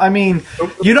 I mean,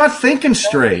 you're not thinking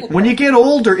straight. When you get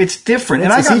older, it's different.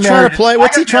 What's he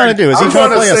trying to do? Is he trying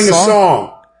to play a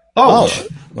song?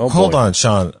 Hold on,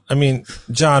 Sean. I mean,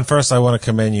 John, first I want to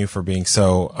commend you for being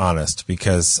so honest,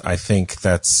 because I think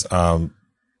that's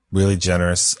really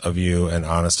generous of you and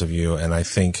honest of you. And I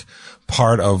think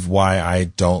part of why I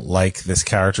don't like this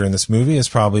character in this movie is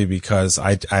probably because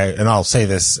and I'll say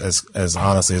this as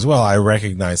honestly as well, I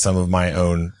recognize some of my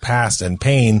own past and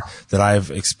pain that I've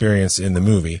experienced in the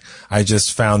movie. I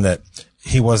just found that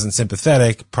he wasn't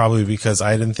sympathetic, probably because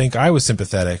I didn't think I was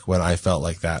sympathetic when I felt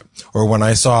like that, or when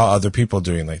I saw other people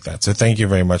doing like that. So thank you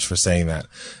very much for saying that.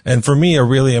 And for me, a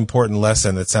really important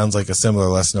lesson that sounds like a similar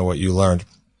lesson to what you learned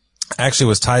actually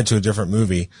was tied to a different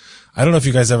movie. I don't know if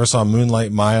you guys ever saw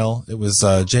Moonlight Mile. It was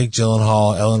Jake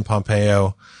Gyllenhaal, Ellen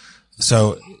Pompeo.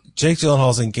 So Jake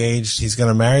Gyllenhaal's engaged. He's going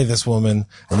to marry this woman,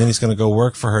 and then he's going to go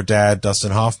work for her dad,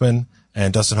 Dustin Hoffman.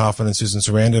 And Dustin Hoffman and Susan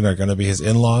Sarandon are going to be his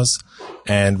in-laws.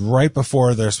 And right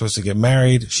before they're supposed to get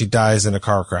married, she dies in a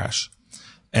car crash.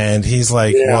 And he's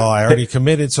like, well, I already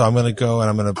committed, so I'm going to go and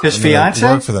I'm going to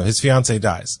work for them. His fiance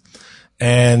dies.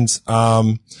 And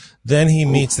then he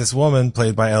meets this woman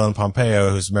played by Ellen Pompeo,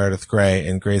 who's Meredith Grey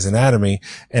in Grey's Anatomy.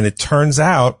 And it turns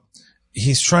out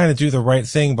he's trying to do the right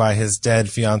thing by his dead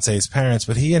fiance's parents,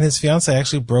 but he and his fiance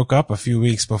actually broke up a few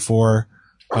weeks before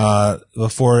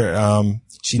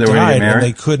she died, and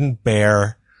they couldn't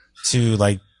bear to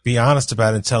be honest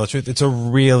about it and tell the truth. It's a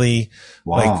really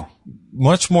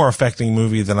much more affecting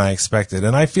movie than I expected.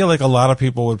 And I feel like a lot of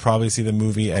people would probably see the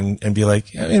movie and be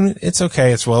like, I mean, it's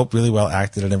okay. It's really well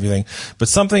acted and everything. But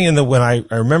something I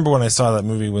remember when I saw that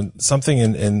movie, when something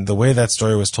in the way that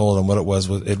story was told and what it was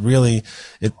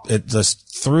it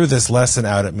just threw this lesson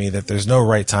out at me that there's no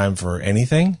right time for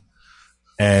anything.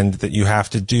 And that you have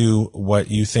to do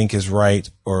what you think is right,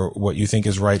 or what you think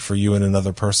is right for you and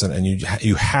another person, and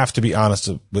you have to be honest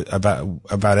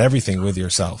about everything with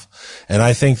yourself. And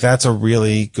I think that's a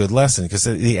really good lesson, because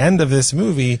at the end of this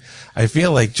movie, I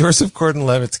feel like Joseph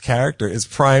Gordon-Levitt's character is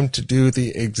primed to do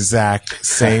the exact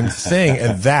same thing,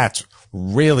 and that's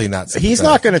really not sympathetic. He's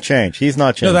not going to change. He's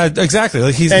not changing. No,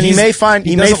 exactly. He may find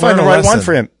the right one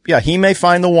for him. Yeah, he may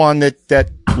find the one that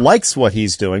likes what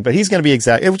he's doing, but he's going to be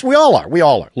we all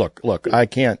are. Look,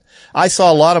 I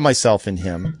saw a lot of myself in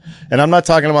him, and I'm not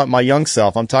talking about my young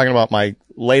self. I'm talking about my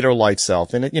later life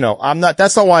self. And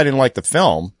that's not why I didn't like the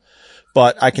film,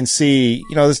 but I can see,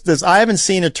 I haven't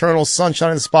seen Eternal Sunshine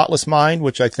of the Spotless Mind,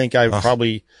 which I think I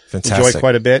probably enjoyed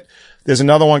quite a bit. There's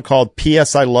another one called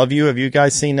P.S. I Love You. Have you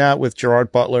guys seen that with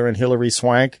Gerard Butler and Hilary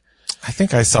Swank? I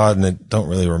think I saw it and I don't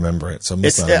really remember it. So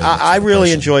I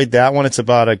really enjoyed that one. It's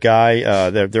about a guy,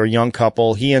 they're a young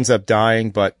couple. He ends up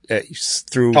dying, but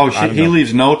through. He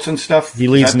leaves notes and stuff? He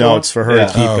leaves notes for her to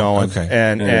keep going. Okay.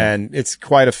 And it's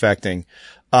quite affecting.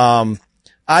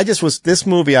 This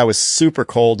movie I was super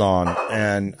cold on,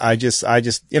 and I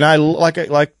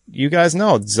like you guys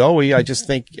know, Zoe, I just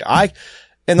think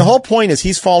and the whole point is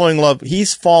he's falling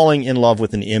in love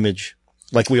with an image,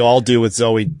 like we all do with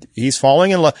Zoe. He's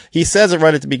falling in love. He says it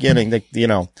right at the beginning that,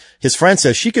 his friend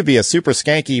says she could be a super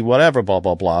skanky, whatever, blah,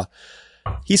 blah, blah.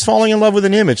 He's falling in love with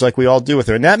an image like we all do with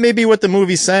her. And that may be what the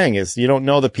movie's saying is you don't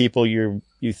know the people you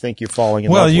think you're falling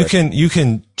in love with. Well, you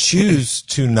can choose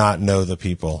to not know the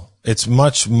people. It's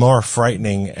much more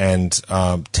frightening and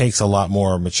takes a lot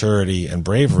more maturity and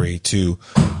bravery to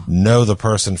know the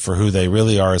person for who they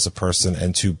really are as a person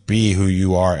and to be who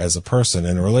you are as a person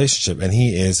in a relationship. And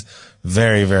he is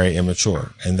very, very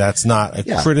immature. And that's not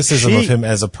a criticism of him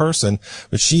as a person,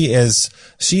 but she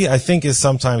I think is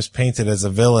sometimes painted as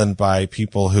a villain by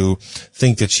people who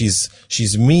think that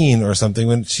she's mean or something.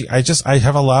 When I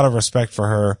have a lot of respect for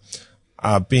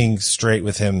her, being straight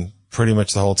with him pretty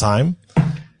much the whole time.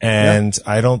 And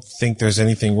I don't think there's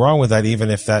anything wrong with that,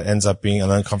 even if that ends up being an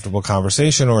uncomfortable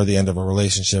conversation or the end of a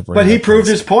relationship. But he proved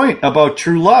his point about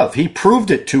true love. He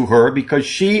proved it to her because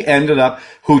she ended up,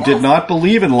 who did not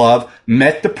believe in love,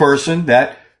 met the person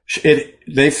that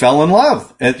they fell in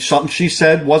love. And something she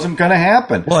said wasn't going to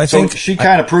happen. Well, I think she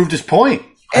kind of proved his point.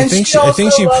 I think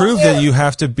she proved that you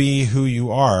have to be who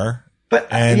you are. But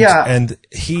and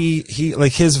he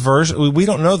like his version, we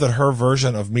don't know that her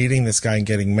version of meeting this guy and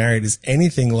getting married is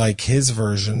anything like his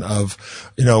version of,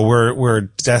 we're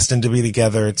destined to be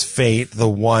together. It's fate, the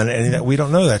one, and we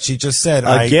don't know that. She just said,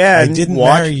 I didn't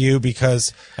marry you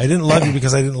because I didn't love you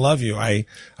because I didn't love you. I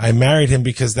married him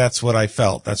because that's what I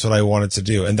felt. That's what I wanted to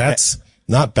do. And that's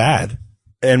not bad.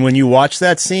 And when you watch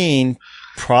that scene,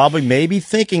 probably maybe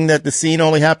thinking that the scene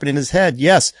only happened in his head.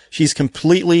 Yes, she's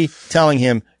completely telling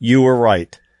him, you were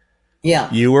right.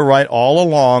 Yeah. You were right all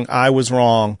along. I was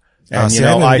wrong. And,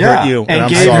 I hurt you. And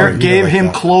I'm sorry. Gave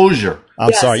him closure.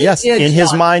 I'm sorry. Yes, did, in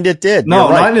his mind it did. No,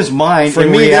 not in his mind. For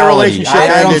me, their relationship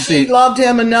ended. She loved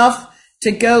him enough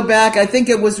to go back. I think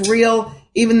it was real,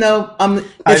 even though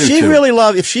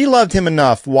if she loved him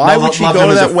enough, why would she go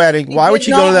to that wedding? Why would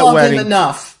she go to that wedding?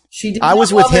 Enough. I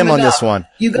was with him on this one.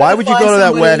 Why would you go to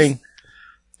that wedding?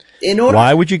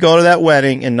 Why would you go to that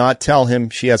wedding and not tell him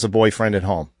she has a boyfriend at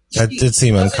home? That did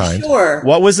seem unkind. Sure.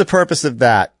 What was the purpose of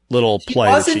that little play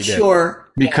that she did? Sure.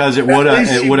 Because it would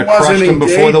have crushed him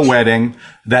before the wedding.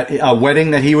 That a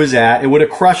wedding that he was at, it would have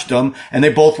crushed him, and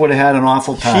they both would have had an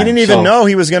awful time. She didn't even know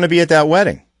he was going to be at that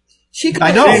wedding.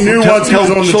 I know. She knew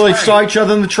until they saw each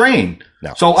other in the train.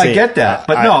 No. So I get that,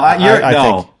 but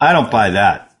I don't buy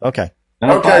that. Okay.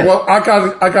 Okay, well, I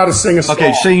got to sing a song.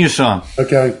 Okay, sing your song.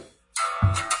 Okay.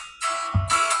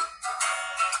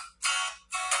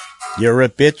 You're a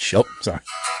bitch. Oh, sorry.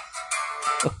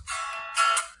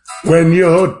 When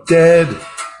you're dead,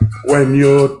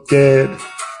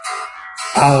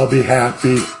 I'll be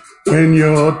happy. When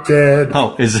you're dead.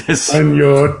 Oh, is this? When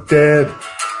you're dead,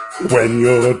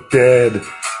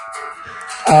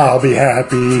 I'll be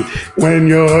happy. When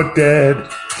you're dead.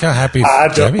 Look how happy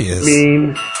Debbie is. I don't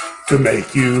mean to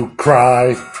make you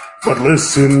cry, but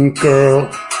listen, girl,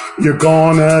 you're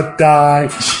gonna die.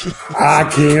 I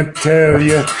can't tell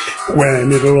you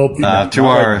when it'll be. To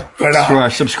our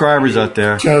subscribers out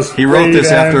there, he wrote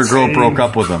this after a girl broke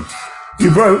up with him.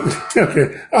 You broke.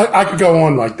 Okay, I could go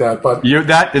on like that, but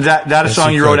that a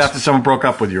song you wrote after someone broke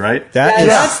up with you, right?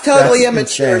 That's totally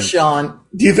immature, insane. Sean.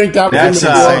 Do you think that was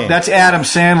that's Adam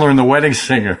Sandler in The Wedding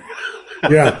Singer?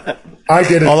 Yeah. I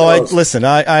did it. Although I don't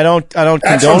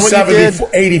That's condone what you did.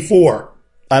 84.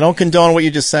 I don't condone what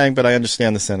you're just saying, but I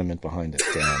understand the sentiment behind it.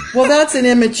 Well, that's an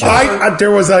immature.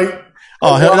 There was a.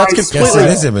 Oh, that's completely. Yes, it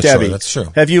is immature. Debbie, that's true.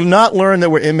 Have you not learned that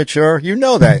we're immature? You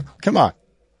know that. Come on.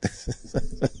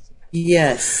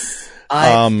 Yes,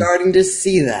 I'm starting to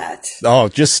see that. Oh,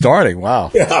 just starting.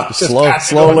 Wow. Yeah,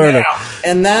 slow learner.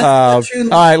 And that's the true.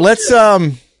 All right, let's.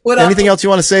 Anything else you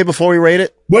want to say before we rate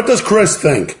it? What does Chris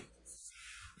think?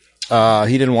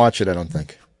 He didn't watch it, I don't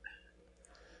think.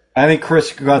 I think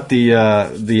Chris got the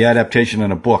adaptation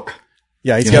in a book.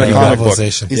 Yeah, he's got a comic book.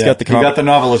 novelization. He's got the comic. He got the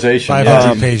novelization.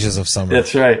 500 pages of Summer.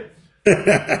 That's right.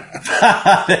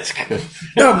 That's good.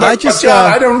 No, but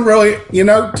I don't really,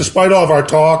 despite all of our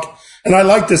talk, and I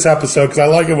like this episode because I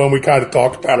like it when we kind of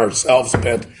talk about ourselves a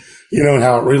bit, and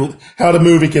how the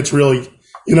movie gets really,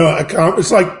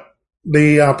 it's like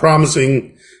the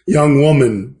promising young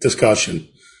woman discussion,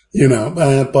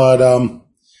 but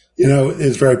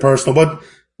it's very personal. But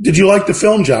did you like the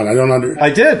film, John? I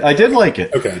did like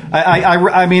it. Okay.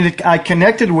 I mean, I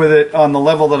connected with it on the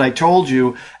level that I told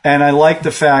you, and I like the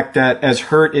fact that as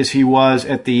hurt as he was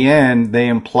at the end, they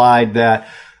implied that,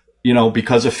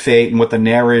 because of fate and what the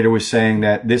narrator was saying,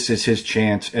 that this is his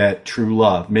chance at true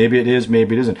love. Maybe it is,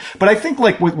 maybe it isn't. But I think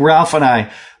like with Ralph and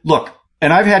I, look,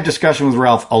 and I've had discussion with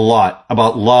Ralph a lot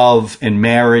about love and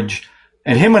marriage,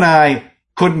 and him and I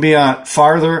couldn't be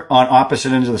farther on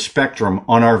opposite ends of the spectrum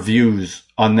on our views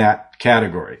on that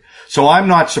category. So I'm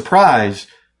not surprised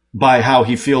by how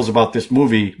he feels about this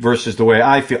movie versus the way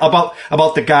I feel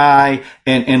about the guy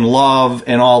and love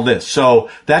and all this.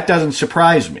 So that doesn't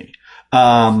surprise me.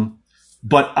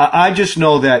 But I just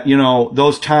know that,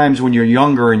 those times when you're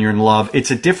younger and you're in love, it's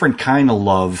a different kind of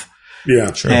love.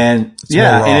 Yeah, sure. And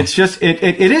and it's just, it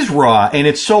is raw and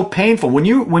it's so painful when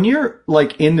you're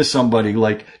like into somebody,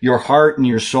 like your heart and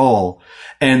your soul,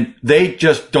 and they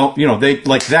just don't, they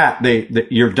like that,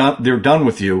 they're done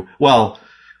with you. Well,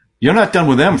 you're not done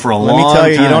with them for a long time. Let me tell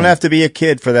you, you don't have to be a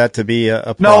kid for that to be a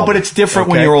problem. No, but it's different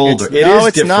when you're older.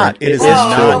 It's not. It is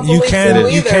not. You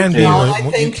can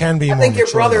be. I think your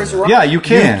brother's right. Yeah, you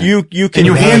can. You can. And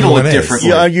you handle it differently.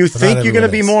 You think you're going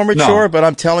to be more mature, but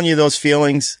I'm telling you, those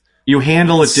feelings. You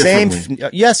handle it differently.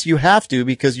 Yes, you have to,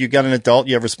 because you got an adult,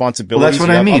 you have responsibilities. Well,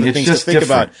 that's what I mean. It's just to think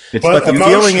different. About. But the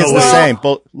feeling is the same.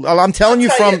 But I'm telling you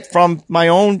from my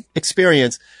own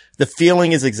experience, the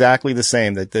feeling is exactly the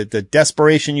same. The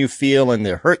desperation you feel and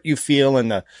the hurt you feel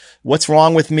and the what's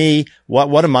wrong with me?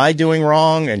 What am I doing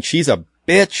wrong? And she's a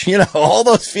bitch. All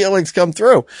those feelings come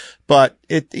through. But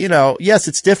yes,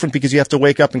 it's different because you have to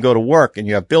wake up and go to work and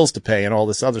you have bills to pay and all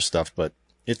this other stuff. But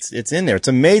it's in there. It's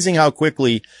amazing how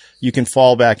quickly you can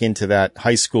fall back into that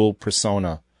high school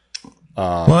persona.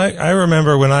 Well, I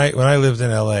remember when I lived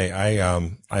in LA,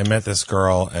 I met this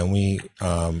girl and we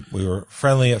were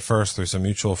friendly at first through some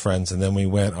mutual friends, and then we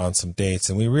went on some dates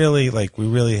and we really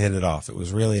hit it off. It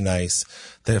was really nice.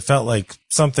 That it felt like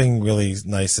something really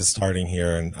nice is starting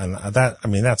here. And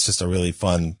that's just a really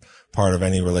fun part of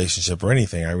any relationship or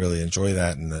anything. I really enjoy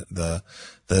that, and the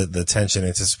tension,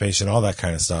 anticipation, all that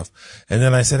kind of stuff. And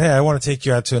then I said, hey, I want to take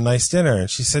you out to a nice dinner. And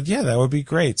she said, yeah, that would be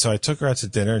great. So I took her out to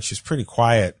dinner, and she was pretty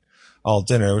quiet all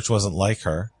dinner, which wasn't like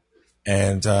her.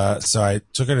 And so I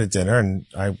took her to dinner, and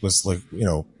I was like,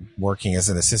 working as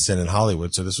an assistant in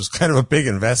Hollywood. So this was kind of a big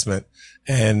investment.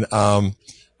 And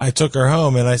I took her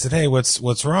home and I said, hey,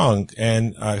 what's wrong?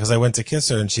 And cause I went to kiss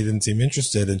her and she didn't seem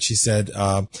interested. And she said,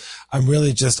 I'm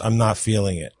not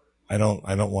feeling it. I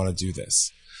don't want to do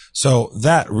this. So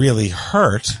that really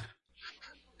hurt.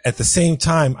 At the same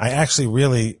time, I actually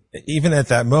really, even at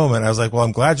that moment, I was like, well,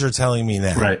 I'm glad you're telling me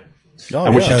now. Right. Oh,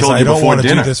 I wish you told me before want to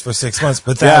do this for 6 months,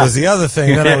 but that was the other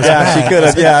thing. Then I was she could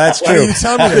have. Yeah, that's true. Why you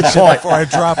tell me that shit before I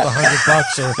drop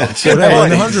 $100 or whatever?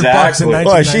 And $100 in 1998.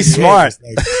 Boy, she's smart.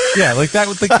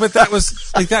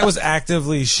 But that was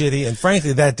actively shitty. And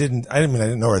frankly, I didn't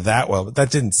know her that well, but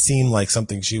that didn't seem like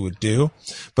something she would do.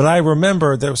 But I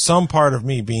remember there was some part of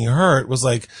me being hurt was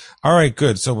like, all right,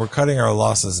 good. So we're cutting our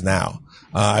losses now.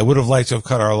 I would have liked to have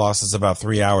cut our losses about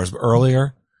 3 hours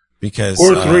earlier because.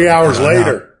 Or 3 hours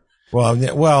later.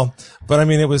 Well, but I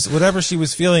mean, it was whatever she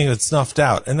was feeling, it snuffed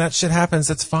out, and that shit happens.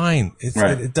 That's fine.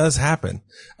 It does happen.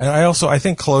 And I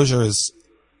think closure is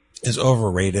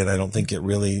overrated. I don't think it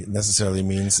really necessarily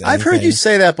means anything. I've heard you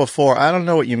say that before. I don't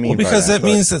know what you mean. Well, because it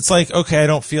means it's like, okay, I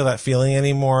don't feel that feeling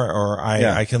anymore, or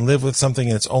I can live with something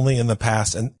and it's only in the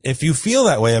past. And if you feel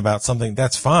that way about something,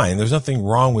 that's fine. There's nothing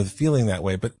wrong with feeling that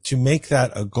way. But to make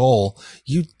that a goal,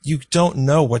 you don't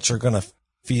know what you're going to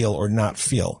feel or not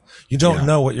feel. You don't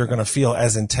know what you're going to feel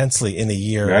as intensely in a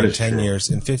year, in 10 years,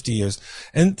 in 50 years.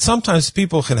 And sometimes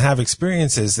people can have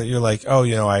experiences that you're like, oh,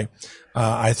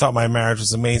 I thought my marriage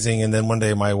was amazing, and then one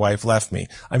day my wife left me.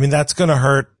 I mean, that's going to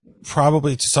hurt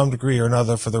probably to some degree or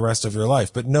another for the rest of your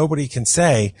life. But nobody can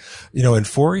say, in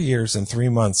 4 years and 3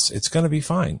 months, it's going to be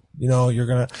fine. You're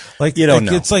going to you don't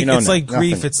know. It's like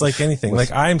grief. It's like anything.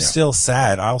 Like I'm still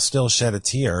sad. I'll still shed a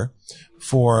tear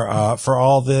for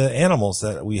all the animals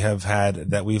that we have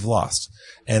had that we've lost.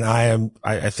 And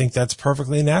I think that's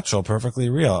perfectly natural, perfectly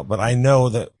real. But I know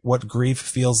that what grief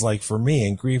feels like for me,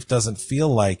 and grief doesn't feel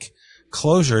like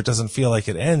closure. It doesn't feel like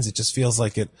it ends. It just feels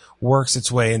like it works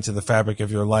its way into the fabric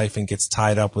of your life and gets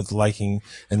tied up with liking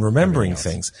and remembering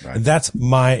things. Right. And that's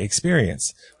my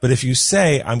experience. But if you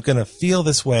say, I'm going to feel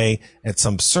this way at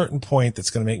some certain point that's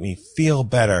going to make me feel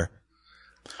better,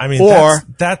 I mean, or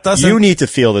that doesn't. You need to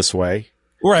feel this way.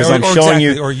 Right, because I'm showing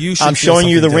exactly, you, I'm showing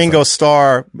you the Ringo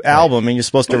Starr album, and you're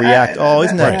supposed to react. Oh,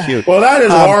 isn't that cute? Well, that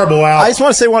is a horrible album. I just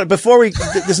want to say one before we.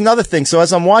 There's another thing. So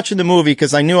as I'm watching the movie,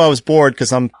 because I knew I was bored,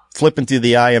 because I'm flipping through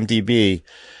the IMDb,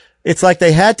 it's like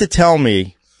they had to tell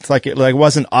me. It's like it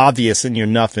wasn't obvious in your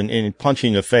nothing in punching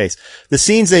in the face. The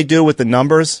scenes they do with the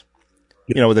numbers,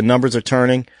 where the numbers are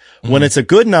turning. Mm-hmm. When it's a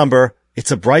good number,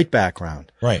 it's a bright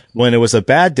background. Right. When it was a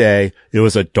bad day, it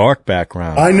was a dark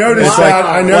background. I noticed that.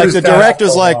 I noticed like the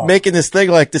director's like making this thing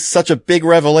like this is such a big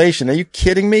revelation. Are you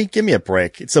kidding me? Give me a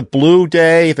break. It's a blue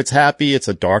day. If it's happy, it's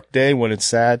a dark day when it's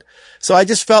sad. So I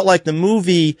just felt like the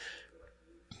movie,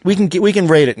 we can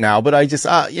rate it now, but I just,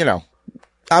 I'm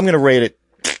going to rate it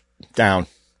down.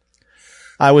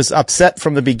 I was upset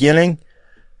from the beginning.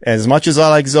 As much as I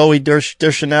like Zoe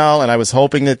Deschanel, and I was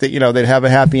hoping that they'd have a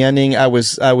happy ending, I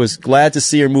was glad to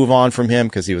see her move on from him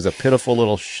because he was a pitiful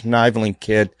little schniveling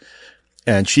kid.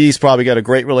 And she's probably got a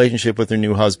great relationship with her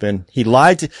new husband. He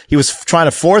was trying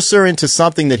to force her into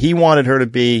something that he wanted her to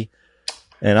be.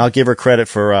 And I'll give her credit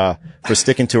for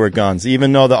sticking to her guns,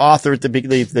 even though the author,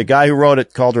 the guy who wrote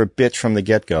it called her a bitch from the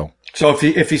get-go. So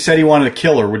if he said he wanted to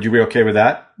kill her, would you be okay with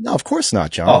that? No, of course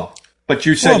not, John. Oh, but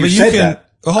you said that.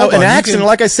 An accident,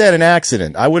 like I said, an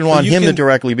accident. I wouldn't want him to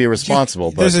directly be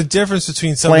responsible. But there's a difference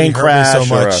between somebody hurt me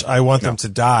so much I want them to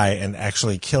die and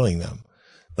actually killing them.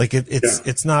 Like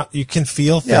it's not. You can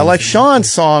feel things. Yeah, like Sean's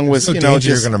song was so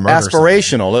just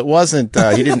aspirational. It wasn't.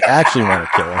 He didn't actually want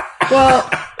to kill her. Well,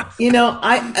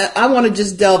 I want to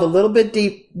just delve a little bit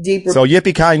deeper. So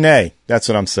yippee-ki-nay. That's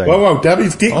what I'm saying. Whoa,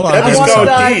 Debbie's deep. Debbie's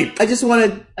going deep. I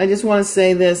just want to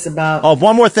say this about. Oh,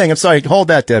 one more thing. I'm sorry. Hold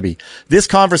that, Debbie. This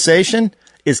conversation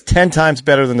is 10 times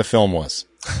better than the film was.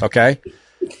 Okay?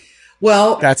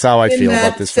 Well, that's how I feel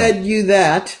about this film.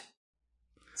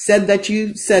 Said that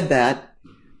you said that.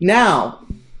 Now,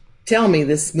 tell me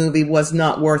this movie was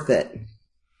not worth it.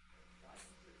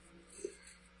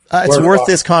 It's worth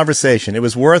this conversation. It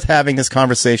was worth having this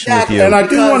conversation with you. And I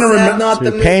do want to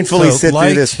remember painfully sit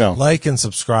through this film. Like and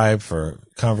subscribe for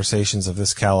conversations of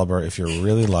this caliber if you're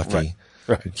really lucky.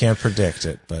 Right. You can't predict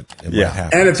it, but it might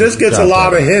happen. And if this gets a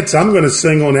lot of hits, I'm going to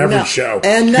sing on every show.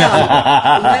 And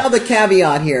now the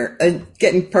caveat here,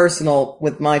 getting personal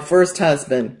with my first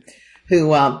husband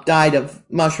who died of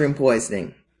mushroom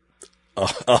poisoning.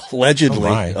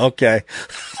 Allegedly. Okay.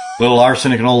 Little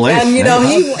arsenic and old lace. And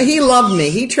he loved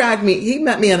me. He tracked me. He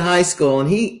met me in high school, and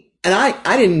he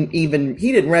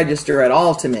didn't register at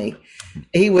all to me.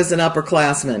 He was an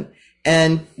upperclassman.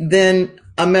 And then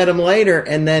I met him later,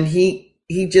 and then he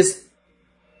just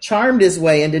charmed his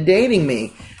way into dating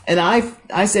me. And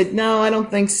I said, no, I don't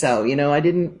think so. I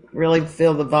didn't really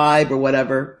feel the vibe or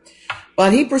whatever.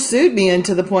 But he pursued me, and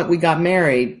to the point we got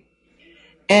married.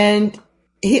 And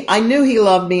I knew he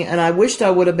loved me, and I wished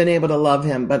I would have been able to love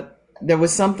him, but there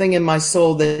was something in my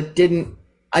soul that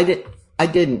I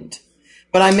didn't.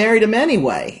 But I married him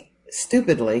anyway,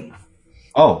 stupidly.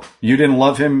 Oh, you didn't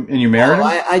love him and you married him?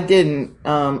 I didn't.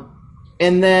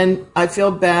 And then I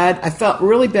feel bad. I felt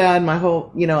really bad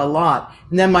a lot.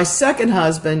 And then my second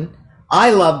husband, I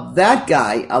loved that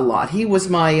guy a lot. He was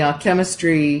my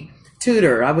chemistry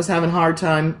tutor. I was having a hard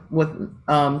time with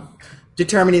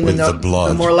determining the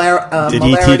blood. Did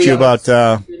he teach you about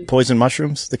poison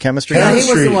mushrooms, the chemistry? Yeah, he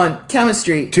was the one.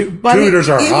 Chemistry. Tutors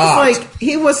are hot.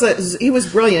 He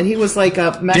was brilliant. He was like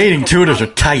a dating tutors are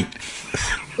tight.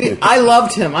 I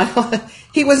loved him.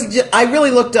 I really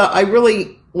looked up. I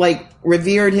really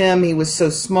revered him. He was so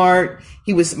smart.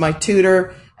 He was my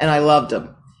tutor, and I loved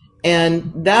him.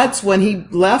 And that's when he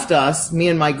left us, me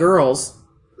and my girls,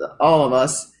 all of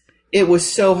us. It was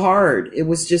so hard. It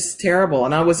was just terrible.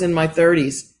 And I was in my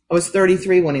 30s. I was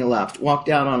 33 when he left, walked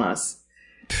out on us,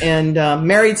 and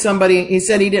married somebody. He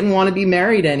said he didn't want to be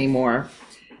married anymore.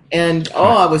 And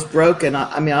I was broken.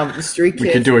 I was a street kid.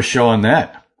 We could do a show on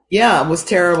that. Yeah, it was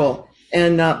terrible.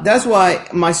 And that's why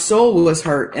my soul was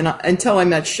hurt. And until I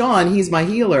met Sean, he's my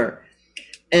healer.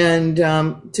 And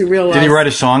to realize. Did he write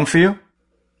a song for you?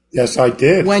 Yes, I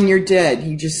did. When You're Dead.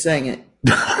 He just sang it.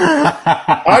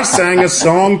 I sang a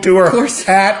song to her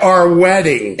at our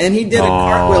wedding. And he did a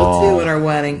cartwheel too at our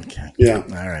wedding. Yeah.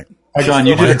 All right. John,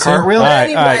 you did a cartwheel?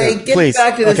 Anyway, get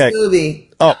back to this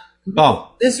movie.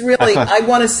 Oh. This really, I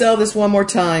want to sell this one more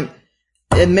time.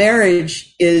 A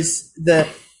marriage is the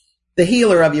the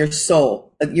healer of your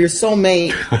soul. Your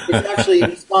soulmate is actually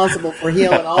responsible for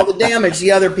healing all the damage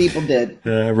the other people did.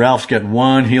 Ralph's got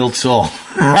one healed soul.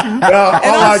 And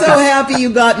I'm so happy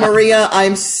you got Maria.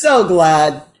 I'm so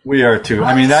glad. We are too.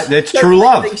 I mean, that's true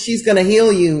love. I think she's going to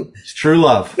heal you. It's true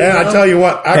love. And I tell you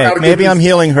what, maybe I'm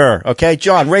healing her. Okay,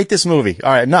 John, rate this movie.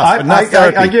 All right, enough.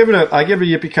 I give it a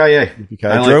yippee-ki-yay.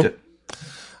 I liked it.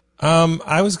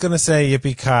 I was gonna say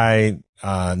yippee-ki,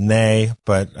 nay,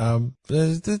 but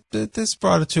this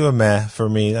brought it to a meh for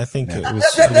me. I think it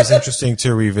was interesting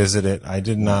to revisit it. I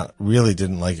didn't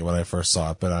like it when I first saw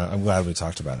it, but I'm glad we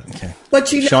talked about it. Okay. But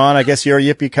Sean, I guess you're a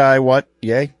yippee-ki what?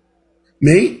 Yay?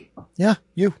 Me? Yeah,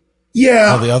 you.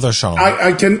 Yeah. Oh, the other Sean.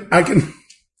 I'm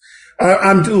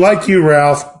like you,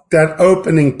 Ralph. That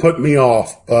opening put me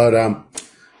off, but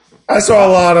I saw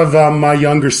a lot of my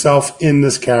younger self in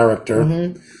this character.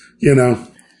 Mm-hmm. You know,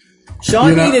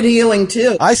 Sean needed healing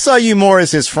too. I saw you more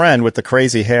as his friend with the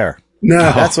crazy hair. No,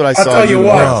 that's what I saw. I'll tell you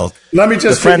what. Let me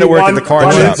just the friend that worked at the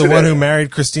car shop. The one who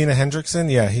married Christina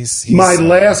Hendrickson. Yeah, he's my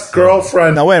last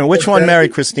girlfriend. Now wait a minute, which one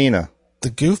married Christina? The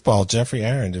goofball Jeffrey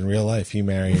Arend in real life. He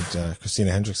married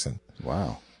Christina Hendrickson.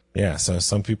 Wow. Yeah, so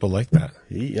some people like that.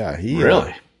 He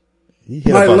really.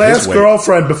 My last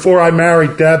girlfriend before I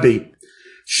married Debbie,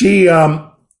 she came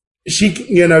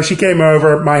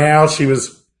over at my house. She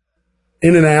was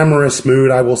in an amorous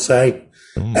mood, I will say.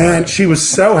 And she was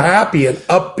so happy and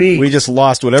upbeat. We just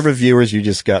lost whatever viewers you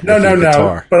just got. No.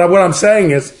 But what I'm saying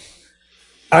is,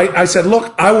 I said,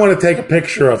 look, I want to take a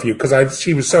picture of you because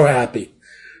she was so happy.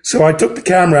 So I took the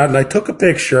camera out and I took a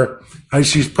picture.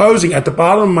 She's posing at the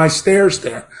bottom of my stairs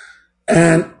there.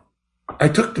 And I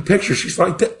took the picture. She's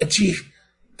like,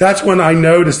 that's when I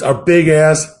noticed a big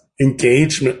ass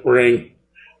engagement ring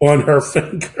on her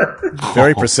finger.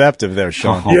 Very perceptive there,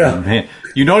 Sean. Yeah. Man.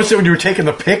 You noticed it when you were taking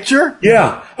the picture?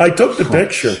 Yeah. I took the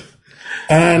picture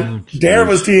and there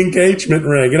was the engagement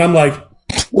ring. And I'm like,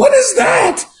 what is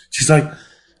that? She's like,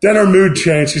 then her mood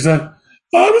changed. She's like,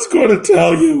 I was going to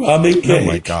tell you I'm engaged. Oh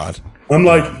my God. I'm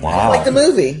like, wow. Like the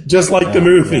movie. Just like the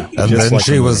movie. Yeah. And then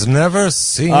she was never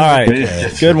seen. All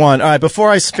right. Good one. All right. Before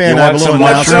I spin, I have a little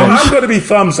announcement. I'm going to be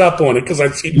thumbs up on it because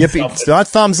I've seen Yippee. Not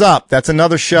thumbs up. That's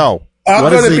another show. I'm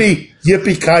going to be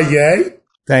yippee-ki-yay.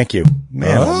 Thank you.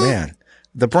 Man, oh man.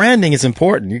 The branding is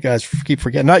important. You guys keep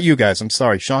forgetting. Not you guys. I'm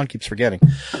sorry. Sean keeps forgetting.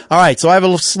 All right. So I have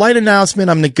a slight announcement.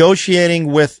 I'm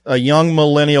negotiating with a young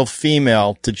millennial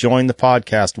female to join the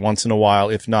podcast once in a while.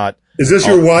 If not. Is this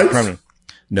your wife?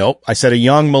 Nope. I said a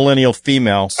young millennial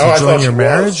female. To join your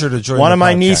marriage or to join one of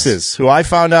my podcast? nieces, who I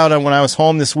found out when I was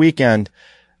home this weekend,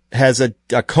 has a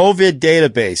COVID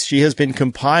database. She has been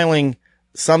compiling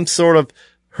some sort of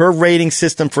her rating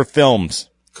system for films.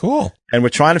 Cool. And we're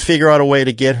trying to figure out a way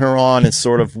to get her on and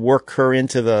sort of work her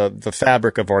into the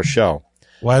fabric of our show.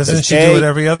 Why doesn't she do what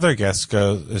every other guest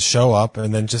show up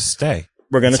and then just stay?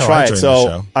 We're going to try it.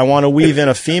 So I want to weave in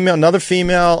another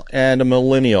female and a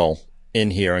millennial in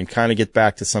here and kind of get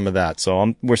back to some of that.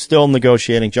 So we're still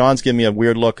negotiating. John's giving me a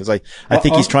weird look because I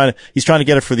think he's trying to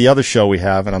get it for the other show we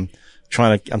have, and I'm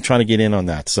trying to get in on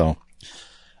that. So,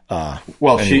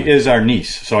 anyway. She is our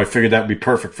niece, so I figured that would be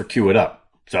perfect for Cue It Up.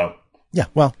 So yeah,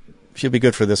 well, she'll be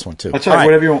good for this one too. That's all right.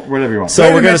 Whatever you want.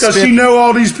 So we're going to. Does she know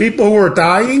all these people who are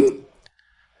dying?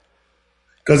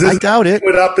 Because I doubt it.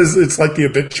 It Up it's like the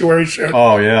obituary show.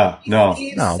 Oh yeah, no,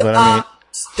 but I mean,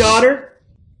 daughter.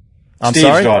 I'm Steve's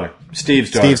sorry. Daughter.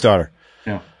 Steve's daughter.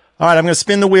 Yeah. All right, I'm going to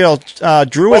spin the wheel.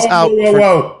 Drew is out.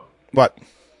 Whoa. What?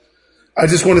 I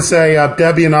just want to say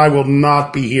Debbie and I will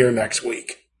not be here next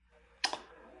week.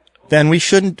 Then we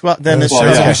shouldn't. Well, then we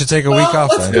should take a week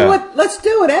off. Let's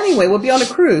do it anyway. We'll be on a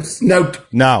cruise. No.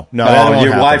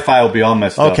 Your Wi-Fi will be all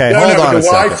messed up. Okay, hold on a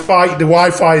second. The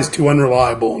Wi-Fi is too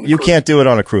unreliable. You can't do it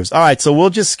on a cruise. All right, so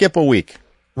we'll just skip a week.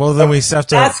 Well, then we have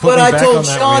to. That's what I told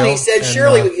Sean. He said,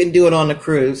 "Surely we can do it on the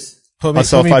cruise." Put me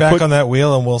back on that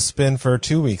wheel, and we'll spin for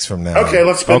 2 weeks from now. Okay,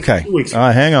 let's spin for 2 weeks. All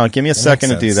right, hang on. Give me a second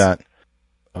to do that.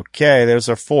 Okay, there's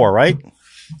our 4, right?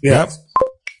 Yep.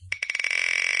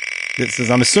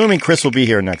 I'm assuming Chris will be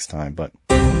here next time, but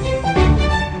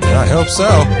I hope so.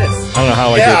 I don't know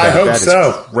how I did that. I hope that so.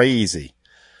 Is crazy.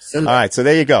 All right, so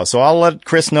there you go. So I'll let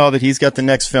Chris know that he's got the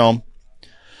next film.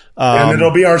 And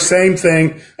it'll be our same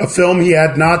thing, a film he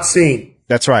had not seen.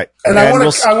 That's right. And I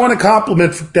want to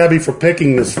compliment Debbie for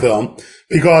picking this film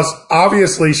because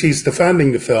obviously she's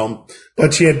defending the film,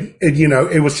 but she had,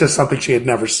 it was just something she had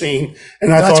never seen.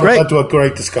 And I thought it led to a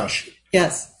great discussion.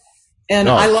 Yes. And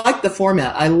I like the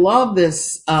format. I love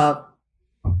this,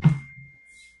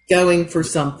 going for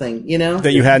something, you know?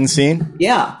 That you hadn't seen?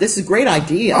 Yeah, this is a great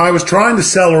idea. I was trying to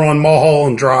sell her on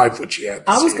Mulholland Drive, which she had.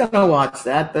 I was going to watch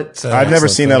that, but I've never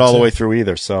seen that all the way through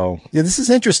either. So yeah, this is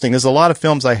interesting. There's a lot of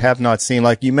films I have not seen.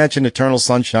 Like you mentioned, Eternal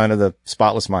Sunshine of the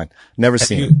Spotless Mind. Never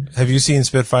seen it. Have you seen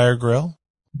Spitfire Grill?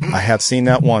 I have seen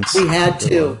that once. we had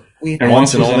to. And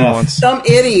once and only once. Some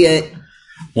idiot.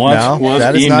 No,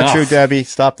 that is not true, Debbie.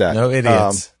 Stop that. No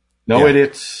idiots. No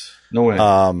idiots. No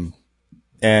way.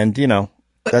 And you know,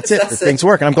 that's it. Things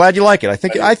work. And I'm glad you like it. I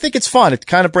think it's fun. It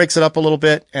kind of breaks it up a little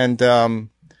bit. And,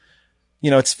 you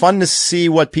know, it's fun to see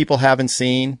what people haven't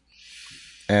seen.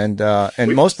 And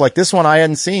most like this one I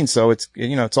hadn't seen. So it's,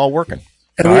 you know, it's all working.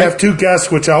 And we have 2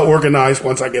 guests, which I'll organize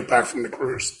once I get back from the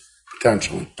cruise,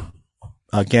 potentially.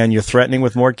 Again, you're threatening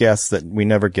with more guests that we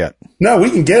never get. No, we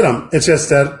can get them. It's just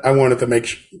that I wanted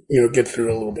to get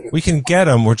through a little bit. We can get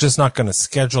them. We're just not going to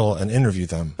schedule and interview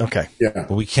them. Okay. Yeah.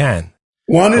 But we can.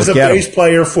 One is a bass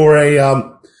player for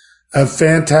a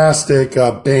fantastic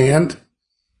band,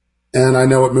 and I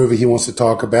know what movie he wants to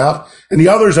talk about. And the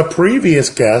other is a previous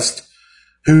guest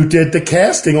who did the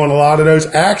casting on a lot of those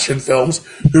action films,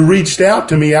 who reached out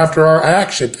to me after our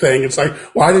action thing. It's like,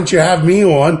 why didn't you have me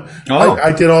on? Oh.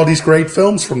 I did all these great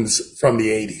films from the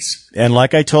 80s. And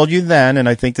like I told you then, and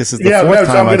I think this is the fourth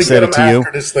time I've said it to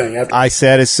you. I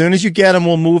said, as soon as you get them,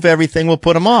 we'll move everything. We'll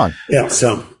put them on. Yeah.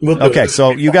 So we'll do okay. it.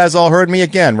 So you guys all heard me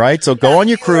again, right? So go on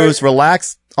your cruise,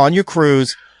 relax on your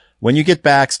cruise. When you get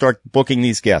back, start booking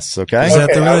these guests. Okay. Is that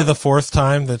really the 4th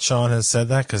time that Sean has said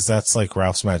that? Cause that's like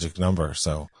Ralph's magic number.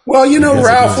 So. Well, you know,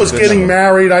 Ralph was getting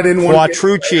married. I didn't want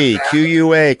Quattrucci,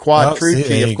 Q-U-A,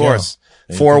 Quattrucci, of course.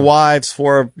 4 wives,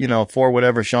 4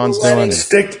 whatever Sean's doing.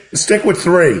 Stick with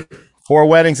 3. 4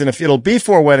 weddings and it'll be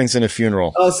 4 weddings and a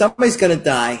funeral. Oh, somebody's going to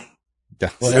die.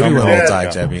 Well, everyone will die,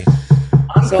 Debbie.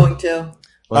 I'm going to. All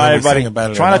right,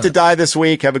 everybody. Try not to die this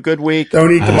week. Have a good week.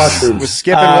 Don't eat the mushrooms. We're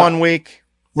skipping 1 week.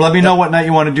 Let me know what night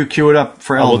you want to do. Cue it up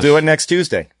for Elvis. We'll do it next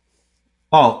Tuesday.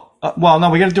 Oh, well, no,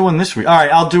 we got to do one this week. All right,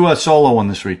 I'll do a solo one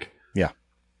this week. Yeah.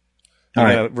 All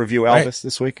right. Going to review Elvis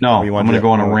this week? No, I'm going to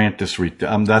go on a rant this week.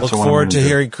 Look forward to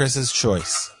hearing Chris's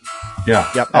choice.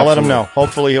 Yeah. Yep. I'll let him know.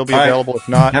 Hopefully he'll be available. If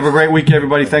not, have a great week,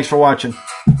 everybody. Thanks for watching.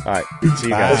 All right. See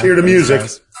you guys. Let's hear the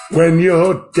music. When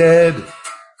you're dead,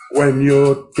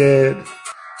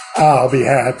 I'll be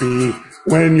happy.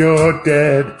 When you're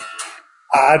dead,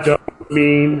 I don't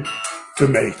mean to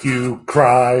make you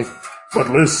cry, but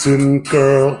listen,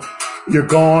 girl, you're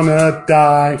gonna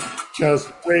die.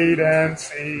 Just wait and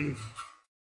see.